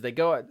happens is they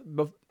go at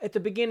the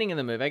beginning of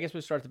the movie. I guess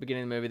we'll start at the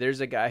beginning of the movie.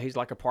 There's a guy, he's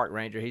like a park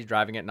ranger. He's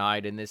driving at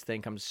night, and this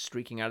thing comes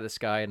streaking out of the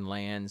sky and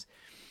lands.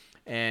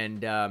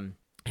 And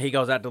he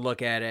goes out to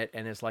look at it,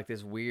 and it's like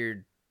this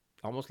weird,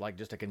 almost like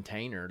just a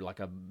container, like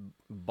a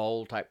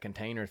bowl-type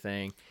container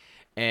thing.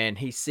 And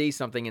he sees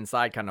something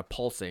inside kind of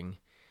pulsing,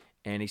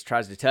 and he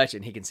tries to touch it,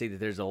 and he can see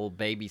that there's a little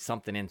baby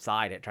something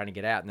inside it trying to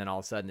get out. And then all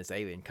of a sudden this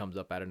alien comes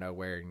up out of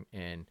nowhere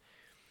and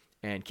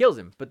kills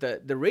him. But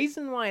the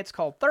reason why it's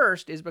called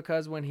thirst is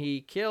because when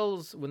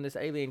this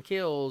alien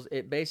kills,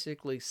 it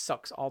basically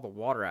sucks all the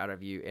water out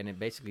of you, and it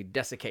basically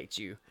desiccates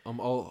you.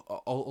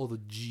 All the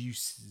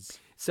juices.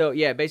 So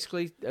yeah,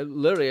 basically,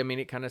 literally, I mean,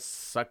 it kind of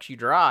sucks you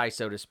dry,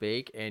 so to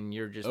speak, and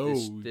you're just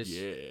this.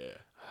 Yeah.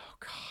 Oh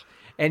god.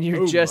 And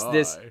you're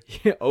this.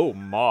 Oh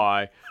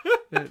my.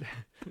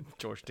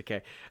 George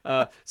Takei.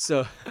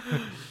 So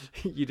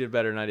you did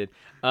better than I did.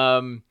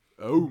 My.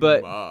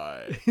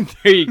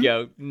 There you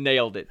go.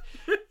 Nailed it.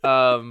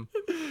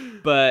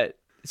 But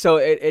so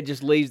it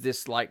just leaves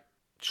this like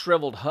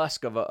shriveled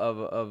husk of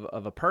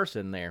a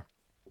person there.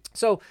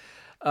 So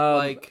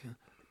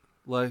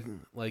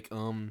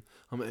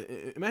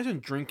imagine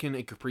drinking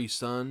a Capri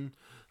Sun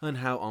and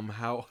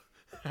how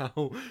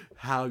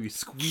you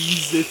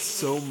squeeze it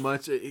so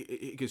much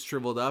it gets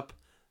shriveled up.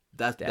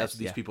 That's what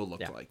these people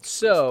look like.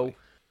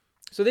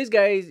 So these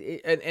guys,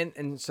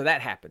 and so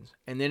that happens.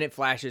 And then it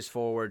flashes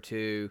forward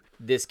to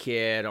this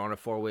kid on a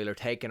four-wheeler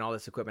taking all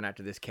this equipment out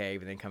to this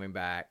cave and then coming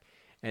back.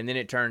 And then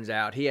it turns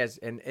out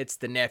and it's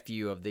the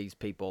nephew of these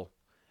people,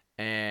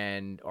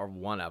 or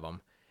one of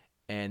them.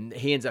 And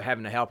he ends up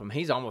having to help him.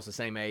 He's almost the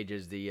same age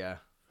as the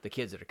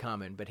kids that are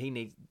coming, but they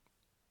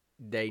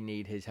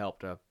need his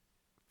help I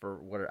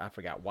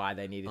forgot why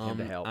they needed him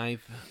to help. I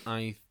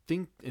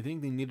think they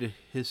needed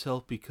his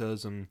help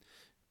because the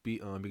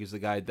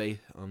guy they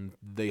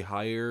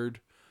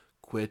hired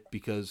quit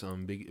because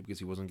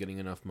he wasn't getting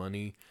enough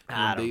money.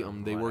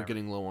 They were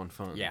getting low on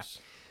funds. Yeah.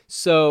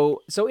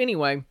 So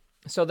anyway,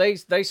 so they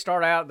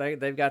start out.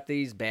 They've got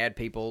these bad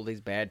people,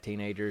 these bad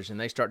teenagers, and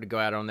they start to go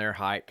out on their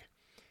hike.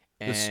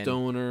 And the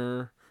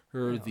stoner,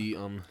 the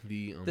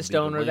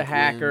stoner, the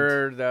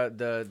hacker,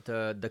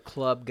 the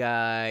club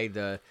guy,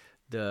 the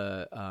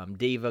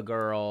diva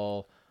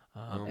girl,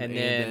 and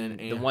then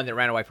the one that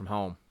ran away from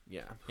home.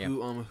 Yeah.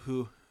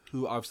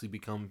 who obviously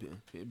becomes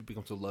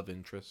a love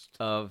interest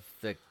of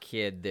the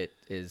kid that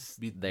is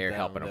there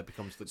helping them. That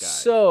becomes the guy.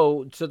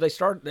 So they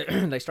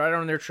started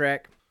on their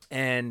trek,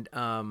 and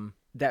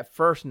that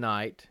first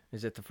night,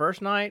 is it the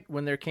first night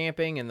when they're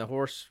camping and the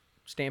horse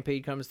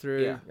stampede comes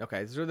through? Yeah.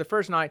 Okay, so the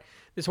first night,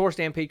 this horse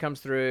stampede comes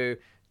through,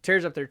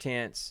 tears up their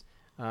tents,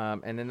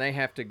 and then they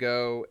have to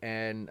go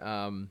and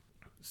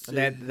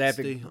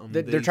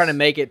they're trying to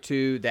make it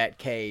to that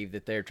cave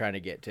that they're trying to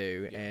get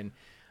to, and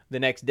the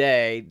next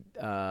day,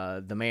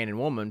 the man and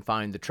woman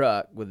find the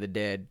truck with the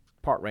dead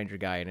park ranger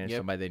guy in it,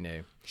 somebody they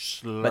knew.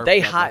 But they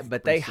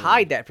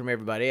hide that from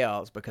everybody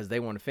else because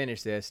they want to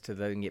finish this to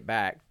then get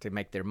back to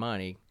make their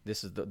money.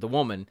 This is the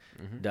woman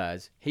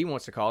does. He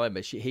wants to call him,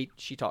 but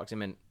she talks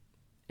him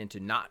into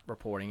not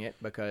reporting it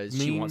because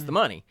she wants the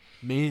money.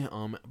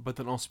 But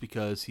then also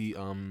because he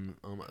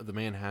the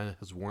man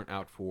has warrant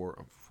out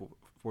for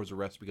his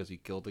arrest because he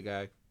killed the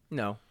guy.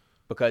 No.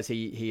 Because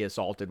he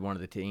assaulted one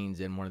of the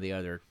teens in one of the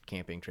other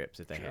camping trips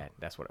that they had.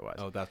 That's what it was.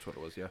 Oh, that's what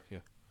it was. Yeah.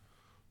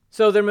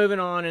 So they're moving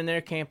on, and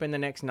they're camping the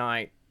next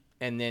night,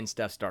 and then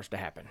stuff starts to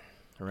happen,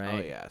 right?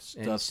 Oh yeah,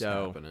 stuff's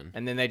happening.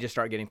 And then they just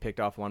start getting picked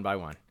off one by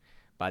one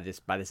by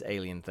this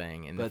alien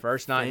thing. And but the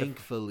first night,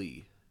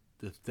 thankfully,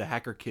 the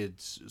hacker kid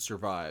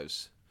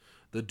survives.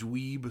 The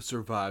dweeb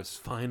survives.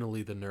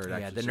 Finally, the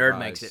nerd. The nerd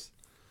makes it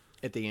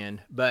at the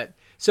end. But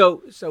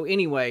so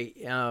anyway,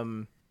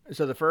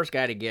 so the first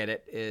guy to get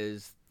it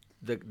is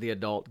the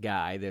adult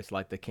guy that's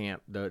like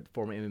the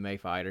former MMA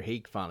fighter.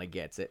 He finally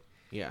gets it.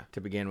 Yeah.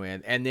 To begin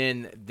with. And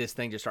then this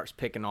thing just starts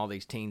picking all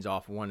these teens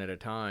off one at a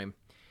time.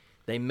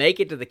 They make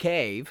it to the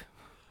cave.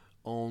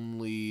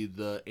 Only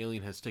the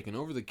alien has taken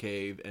over the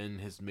cave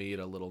and has made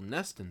a little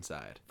nest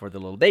inside. For the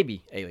little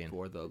baby alien.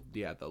 For the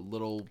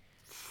little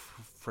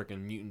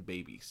freaking mutant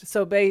babies.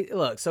 So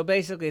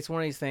basically it's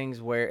one of these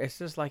things where it's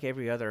just like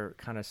every other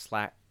kind of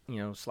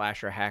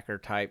slasher hacker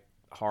type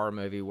horror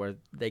movie where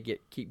they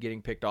keep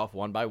getting picked off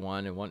one by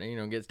one, and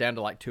one gets down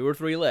to like 2 or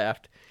 3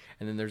 left,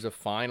 and then there's a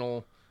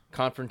final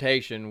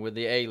confrontation with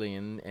the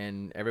alien,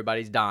 and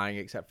everybody's dying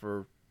except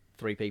for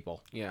 3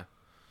 people. Yeah.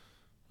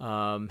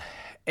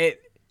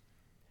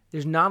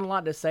 There's not a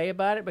lot to say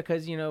about it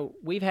because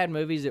we've had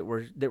movies that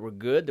were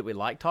good that we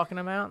like talking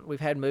about.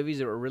 We've had movies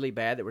that were really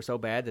bad that were so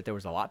bad that there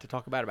was a lot to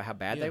talk about how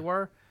bad they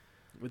were.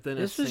 But then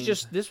this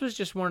was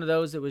just one of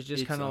those that was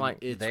just kind of like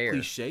it's there.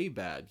 Cliche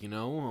bad,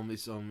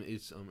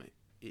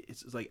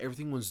 It's like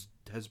everything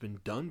has been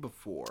done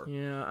before.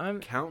 Yeah,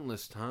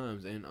 countless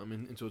times, and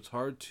so it's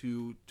hard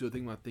to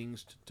think about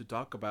things to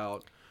talk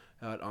about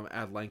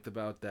at length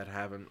about that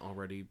haven't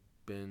already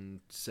been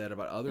said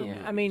about other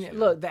movies. I mean,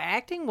 look, the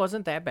acting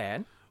wasn't that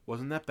bad.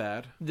 Wasn't that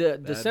bad? The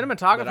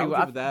cinematography. I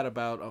would give that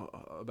about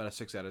a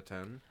 6 out of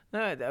 10. No,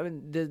 I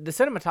mean, the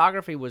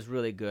cinematography was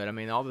really good. I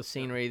mean, all the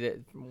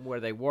scenery where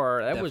they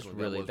were that was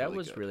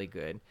really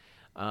good.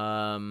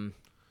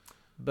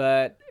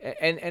 But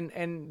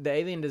and the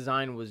alien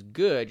design was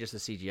good, just the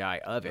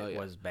CGI of it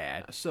was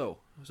bad. So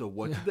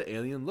what did the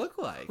alien look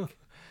like?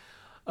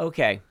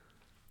 Okay,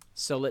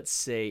 so let's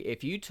see.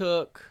 If you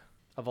took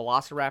a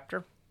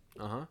Velociraptor,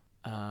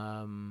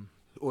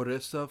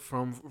 Orisa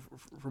from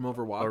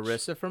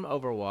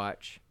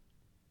Overwatch,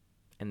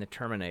 and the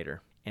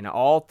Terminator, and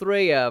all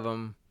 3 of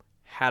them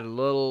had a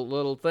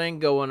little thing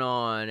going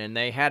on, and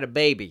they had a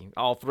baby.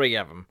 All 3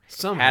 of them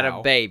had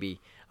a baby.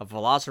 A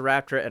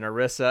Velociraptor and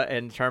Orisa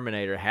and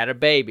Terminator had a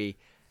baby.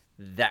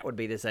 That would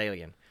be this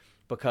alien,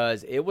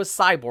 because it was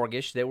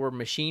cyborgish. There were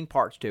machine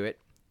parts to it.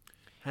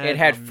 It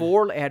had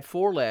 4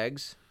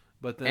 legs,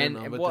 but then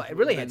it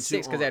really had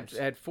 6 because it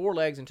had 4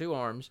 legs and 2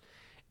 arms,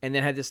 and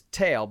then had this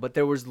tail. But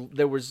there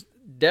was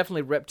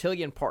definitely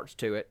reptilian parts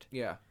to it.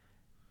 Yeah,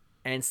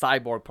 and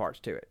cyborg parts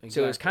to it. Exactly.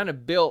 So it was kind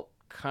of built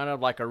kind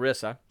of like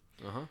Orisa,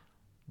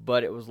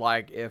 but it was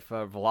like if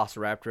a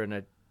Velociraptor and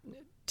a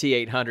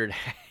T-800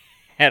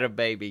 had a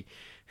baby.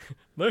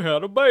 They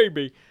had a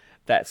baby.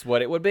 That's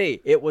what it would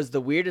be. It was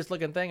the weirdest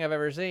looking thing I've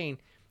ever seen.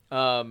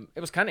 It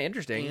was kind of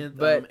interesting, and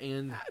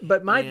then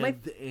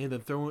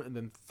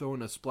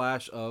throwing a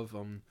splash of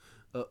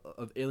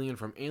alien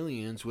from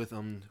Aliens with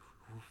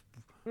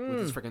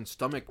his freaking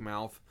stomach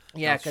mouth.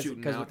 Yeah,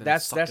 because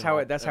that's how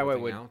it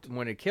would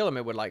when it kill him.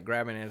 It would like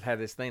grab it and it had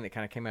this thing that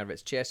kind of came out of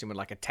its chest and would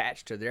like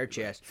attach to their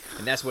chest,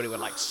 and that's what it would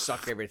like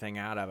suck everything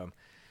out of them.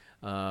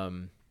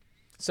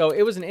 So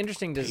it was an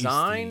interesting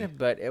design,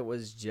 but it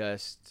was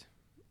just,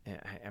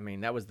 I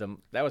mean, that was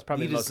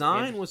probably the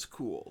design was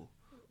cool,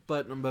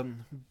 but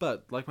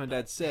like my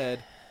dad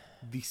said,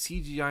 the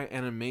CGI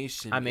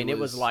animation. I mean, it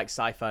was like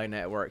Sci-Fi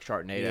Network,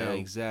 Sharknado. Yeah,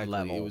 exactly.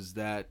 Level. It was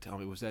that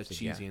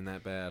cheesy and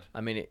that bad.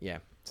 I mean,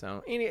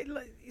 So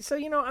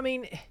I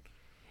mean,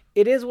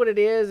 it is what it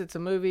is. It's a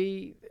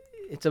movie.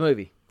 It's a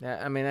movie.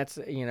 I mean, that's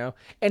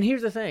And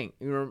here's the thing.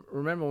 You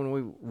remember when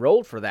we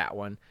rolled for that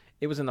one?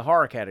 It was in the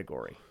horror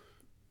category.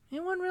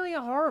 It wasn't really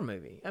a horror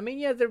movie. I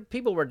mean,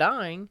 people were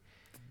dying,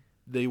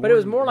 but it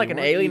was more like an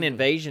alien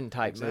invasion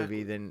type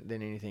movie than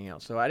anything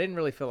else. So I didn't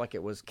really feel like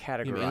it was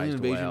categorized alien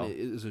invasion well.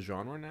 is a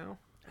genre now?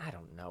 I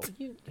don't know.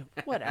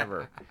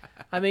 Whatever.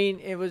 I mean,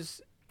 it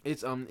was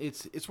It's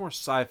more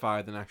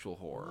sci-fi than actual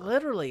horror.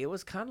 Literally, it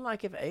was kind of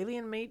like if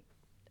Alien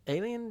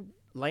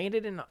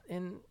landed in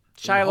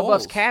Shia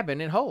LaBeouf's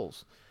cabin in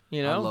holes.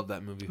 You know, I love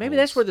that movie. Maybe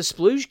that's where the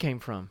splooge came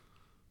from.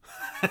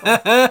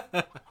 Isn't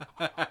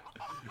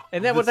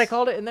that what they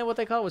called it? Isn't that what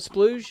they called it? Was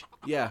splooge?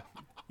 Yeah.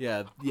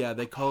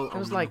 They call it.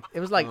 It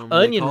was like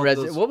onion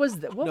resin. What was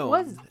that? What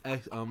was?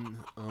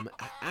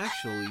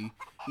 Actually,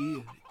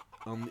 it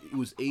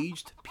was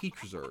aged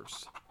peach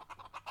reserves.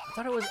 I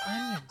thought it was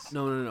onions.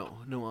 No.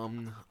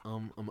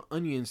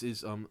 Onions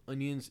is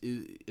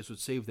what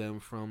saved them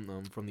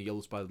from the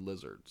yellow spotted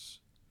lizards.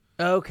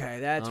 Okay,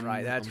 that's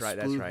right.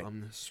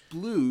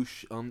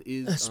 Sploosh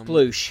is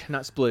sploosh,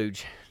 not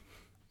splooge.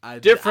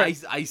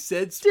 Different. I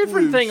said sploosh.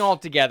 Different thing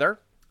altogether.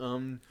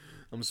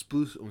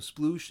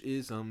 Sploosh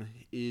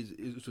is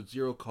what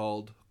Zero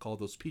called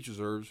those peach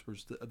reserves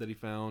that he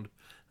found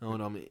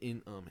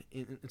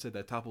inside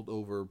that toppled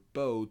over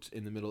boat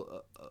in the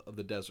middle of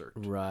the desert.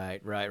 Right.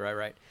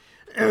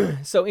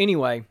 So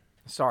anyway,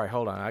 sorry,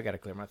 hold on, I gotta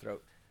clear my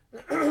throat.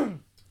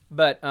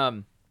 But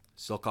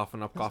still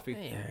coughing up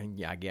coffee.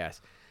 Yeah, I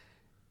guess.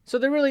 So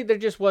there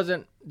just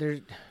wasn't there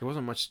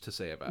wasn't much to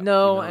say about it.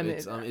 No, I mean,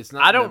 it's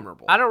not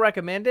memorable. I don't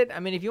recommend it. I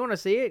mean, if you want to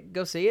see it,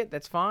 go see it.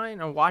 That's fine,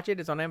 or watch it.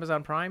 It's on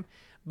Amazon Prime.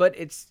 But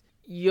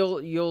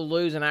you'll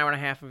lose an hour and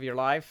a half of your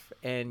life,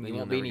 and you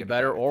won't be any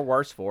better or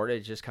worse for it.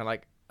 It's just kind of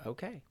like,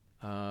 okay,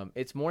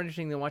 it's more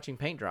interesting than watching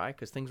paint dry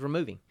because things were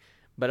moving.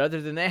 But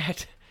other than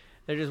that,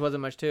 there just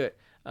wasn't much to it.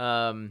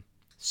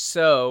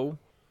 So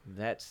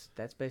that's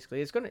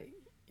basically it's gonna.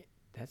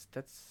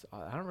 That's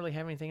I don't really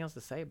have anything else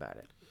to say about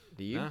it.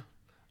 Do you? Yeah.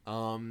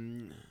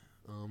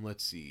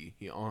 Let's see.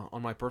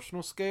 On my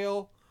personal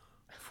scale,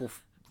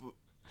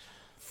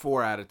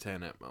 4 out of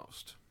 10 at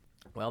most.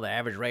 Well, the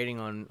average rating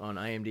on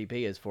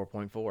IMDb is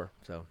 4.4.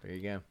 So there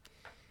you go.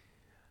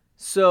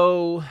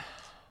 So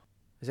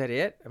is that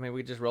it? I mean,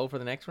 we just roll for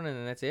the next one and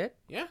then that's it?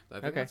 Yeah, I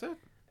think that's it.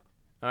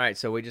 All right,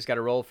 so we just got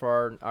to roll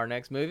for our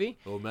next movie.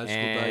 Oh, magical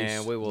and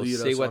dice. We will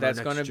see what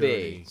that's going to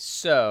be.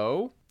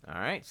 So, all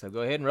right, so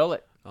go ahead and roll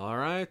it. All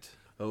right.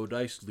 Oh,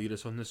 dice, lead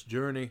us on this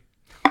journey.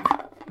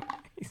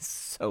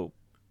 So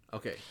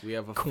okay, we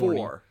have a corny.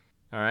 4.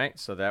 All right,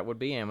 so that would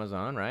be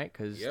Amazon, right?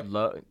 Because a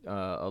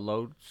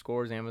low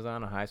score is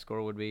Amazon, a high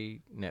score would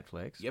be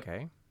Netflix. Yep.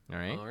 Okay, all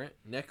right.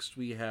 Next,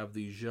 we have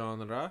the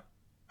genre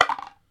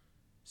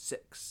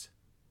 6.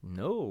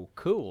 No,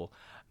 cool.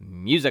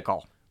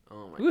 Musical.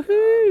 Oh my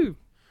Woohoo! God.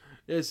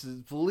 This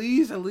is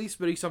please at least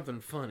be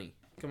something funny.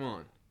 Come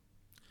on.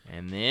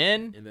 And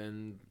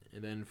then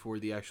for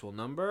the actual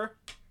number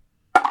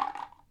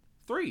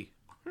 3.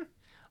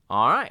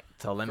 All right,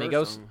 so let me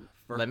go.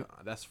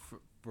 That's for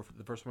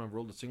the first time I've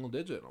rolled a single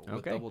digit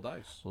with double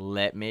dice.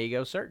 Let me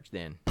go search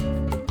then.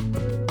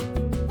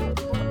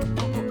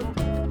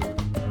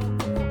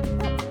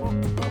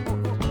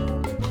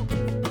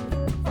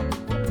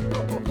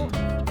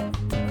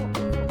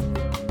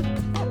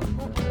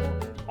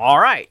 All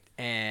right,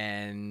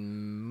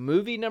 and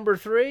movie number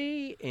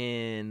 3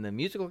 in the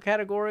musical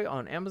category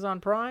on Amazon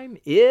Prime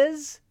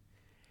is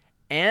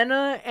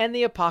Anna and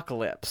the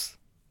Apocalypse.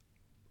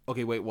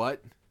 Okay, wait,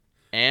 what?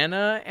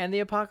 Anna and the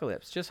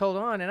Apocalypse. Just hold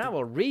on, and I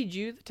will read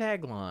you the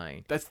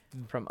tagline. That's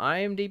from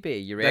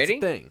IMDb. You ready?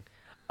 That's the thing.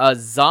 A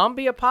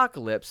zombie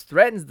apocalypse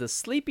threatens the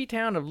sleepy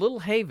town of Little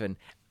Haven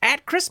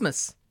at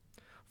Christmas,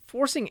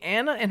 forcing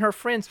Anna and her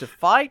friends to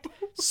fight,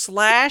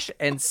 slash,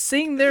 and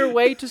sing their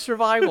way to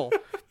survival,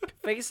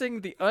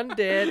 facing the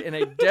undead in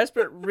a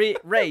desperate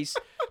race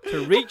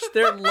to reach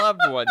their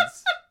loved ones.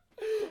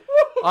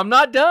 I'm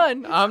not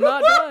done.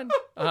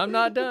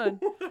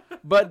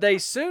 But they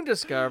soon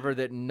discover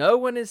that no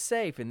one is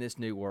safe in this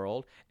new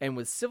world, and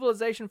with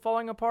civilization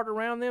falling apart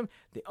around them,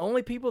 the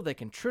only people they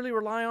can truly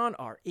rely on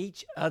are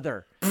each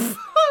other.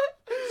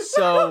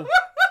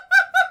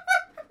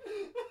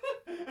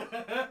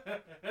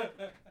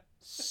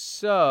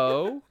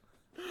 So,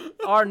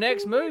 our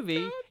next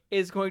movie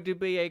is going to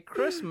be a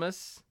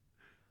Christmas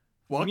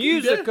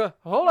musical.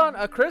 Hold on,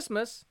 a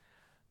Christmas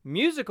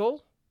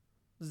musical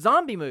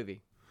zombie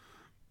movie.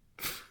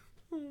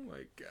 Oh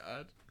my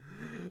God.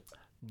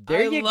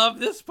 I love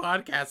this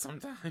podcast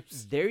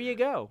sometimes. There you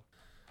go.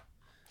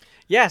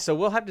 Yeah, so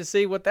we'll have to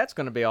see what that's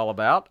going to be all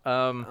about.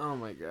 Oh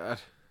my God.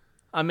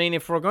 I mean,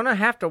 if we're going to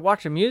have to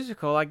watch a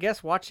musical, I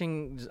guess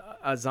watching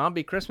a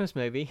zombie Christmas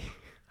movie,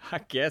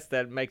 I guess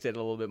that makes it a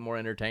little bit more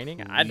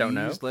entertaining. I don't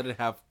know. Just let it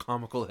have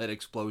comical head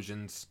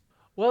explosions.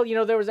 Well, you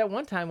know, there was that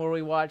one time where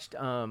we watched,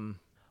 what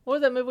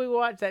was that movie we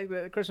watched?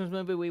 That Christmas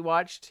movie we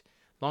watched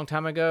a long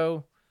time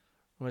ago?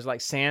 It was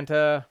like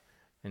Santa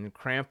and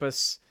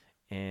Krampus.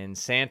 And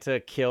Santa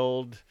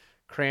killed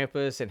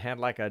Krampus and had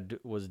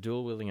was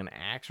dual wielding an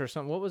axe or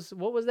something.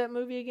 What was that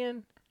movie again?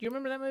 Do you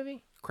remember that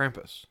movie?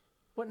 Krampus.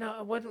 What? No,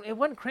 it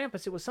wasn't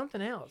Krampus. It was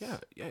something else.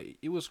 Yeah,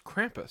 it was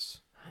Krampus.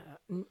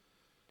 Well,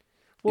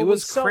 it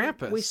was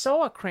Krampus. We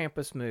saw a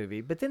Krampus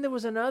movie, but then there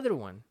was another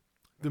one.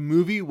 The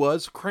movie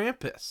was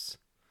Krampus.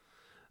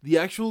 The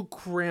actual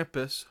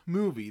Krampus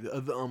movie.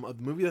 The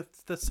movie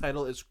that's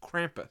title is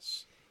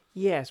Krampus.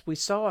 Yes, we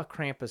saw a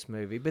Krampus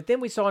movie, but then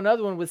we saw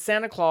another one with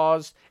Santa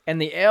Claus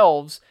and the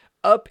elves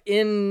up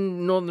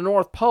in the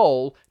North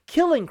Pole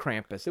killing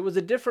Krampus. It was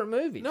a different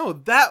movie. No,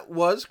 that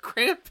was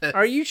Krampus.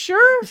 Are you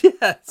sure?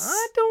 Yes.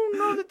 I don't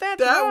know that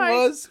that's that right. That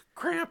was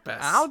Krampus.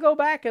 I'll go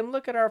back and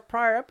look at our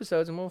prior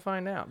episodes and we'll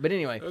find out. But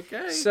anyway.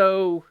 Okay.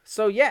 So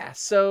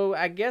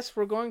I guess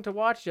we're going to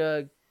watch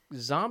a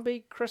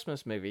zombie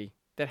Christmas movie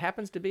that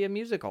happens to be a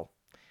musical.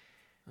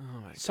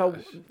 Oh my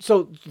gosh.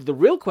 So the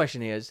real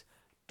question is,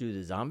 do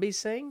the zombies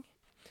sing?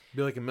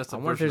 Be like a messed up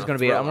I wonder if there's going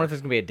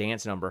to be a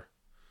dance number.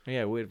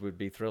 Yeah, it would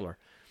be Thriller.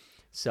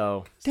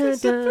 So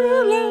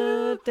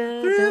Thriller.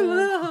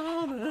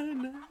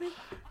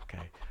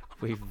 Okay,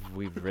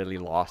 we've really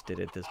lost it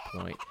at this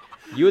point.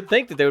 You would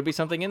think that there would be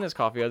something in this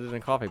coffee other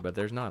than coffee, but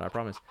there's not. I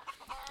promise.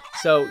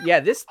 So yeah,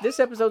 this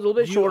episode's a little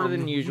bit shorter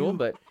than usual,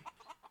 but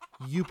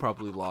you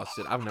probably lost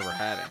it. I've never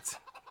had it.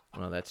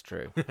 Well, that's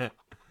true.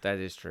 That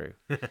is true.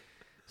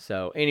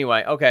 So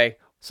anyway, okay.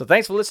 So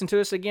thanks for listening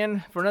to us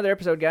again for another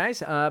episode,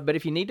 guys. But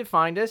if you need to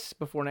find us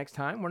before next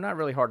time, we're not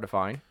really hard to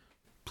find.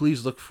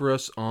 Please look for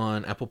us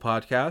on Apple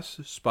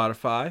Podcasts,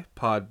 Spotify,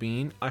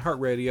 Podbean,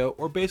 iHeartRadio,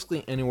 or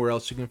basically anywhere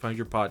else you can find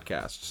your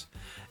podcasts.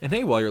 And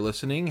hey, while you're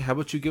listening, how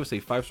about you give us a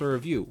 5-star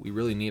review? We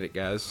really need it,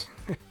 guys.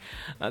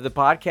 The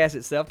podcast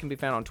itself can be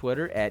found on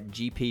Twitter at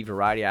GP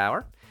Variety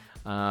Hour.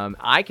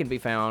 I can be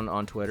found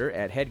on Twitter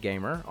at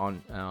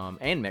HeadGamer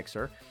and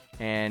Mixer,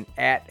 and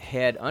at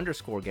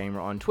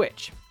Head_Gamer on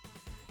Twitch.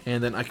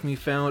 And then I can be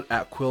found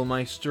at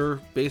Quillmeister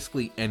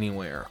basically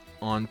anywhere.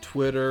 On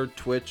Twitter,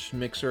 Twitch,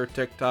 Mixer,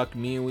 TikTok,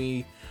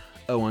 MeWe.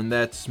 Oh, and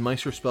that's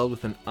Meister spelled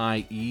with an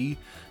I-E,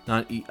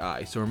 not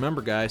E-I. So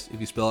remember, guys, if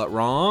you spell it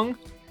wrong,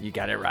 you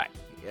got it right.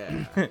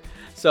 Yeah.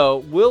 So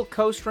we'll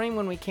co-stream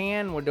when we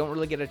can. We don't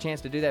really get a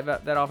chance to do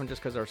that often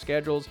just because of our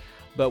schedules.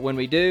 But when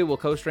we do, we'll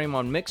co-stream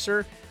on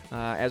Mixer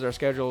as our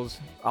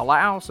schedules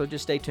allow. So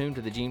just stay tuned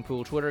to the Gene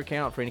Pool Twitter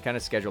account for any kind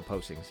of schedule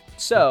postings.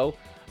 So,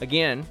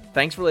 again,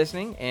 thanks for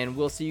listening, and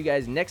we'll see you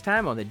guys next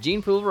time on the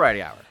Gene Pool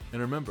Variety Hour. And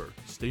remember,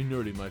 stay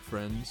nerdy, my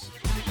friends.